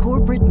 Greedy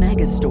corporate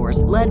mega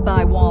stores, led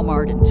by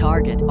Walmart and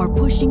Target, are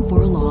pushing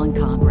for a law in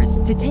Congress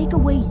to take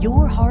away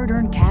your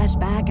hard-earned cash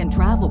back and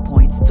travel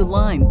points to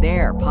line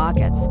their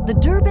pockets. The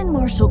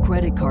Durbin-Marshall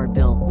credit card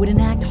bill would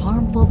enact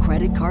harmful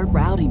credit card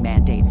routing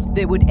mandates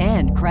that would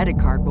end credit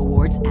card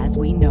rewards as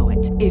we know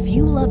it. If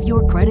you love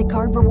your credit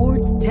card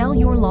rewards, tell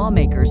your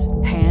lawmakers,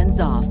 hands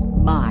off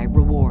my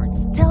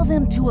rewards. Tell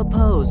them to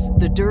oppose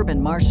the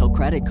Durbin-Marshall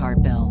credit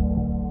card bill.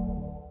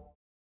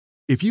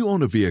 If you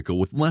own a vehicle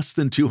with less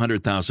than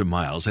 200,000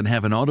 miles and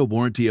have an auto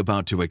warranty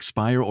about to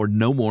expire or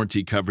no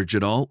warranty coverage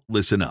at all,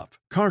 listen up.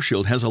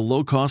 CarShield has a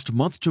low-cost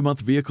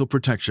month-to-month vehicle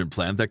protection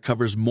plan that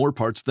covers more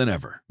parts than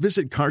ever.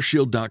 Visit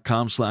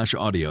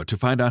carshield.com/audio to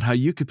find out how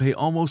you could pay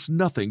almost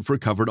nothing for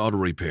covered auto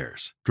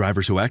repairs.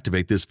 Drivers who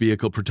activate this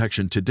vehicle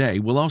protection today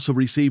will also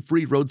receive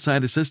free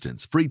roadside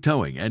assistance, free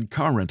towing, and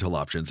car rental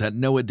options at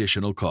no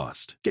additional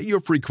cost. Get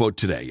your free quote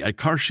today at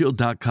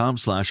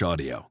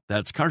carshield.com/audio.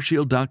 That's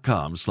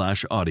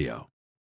carshield.com/audio.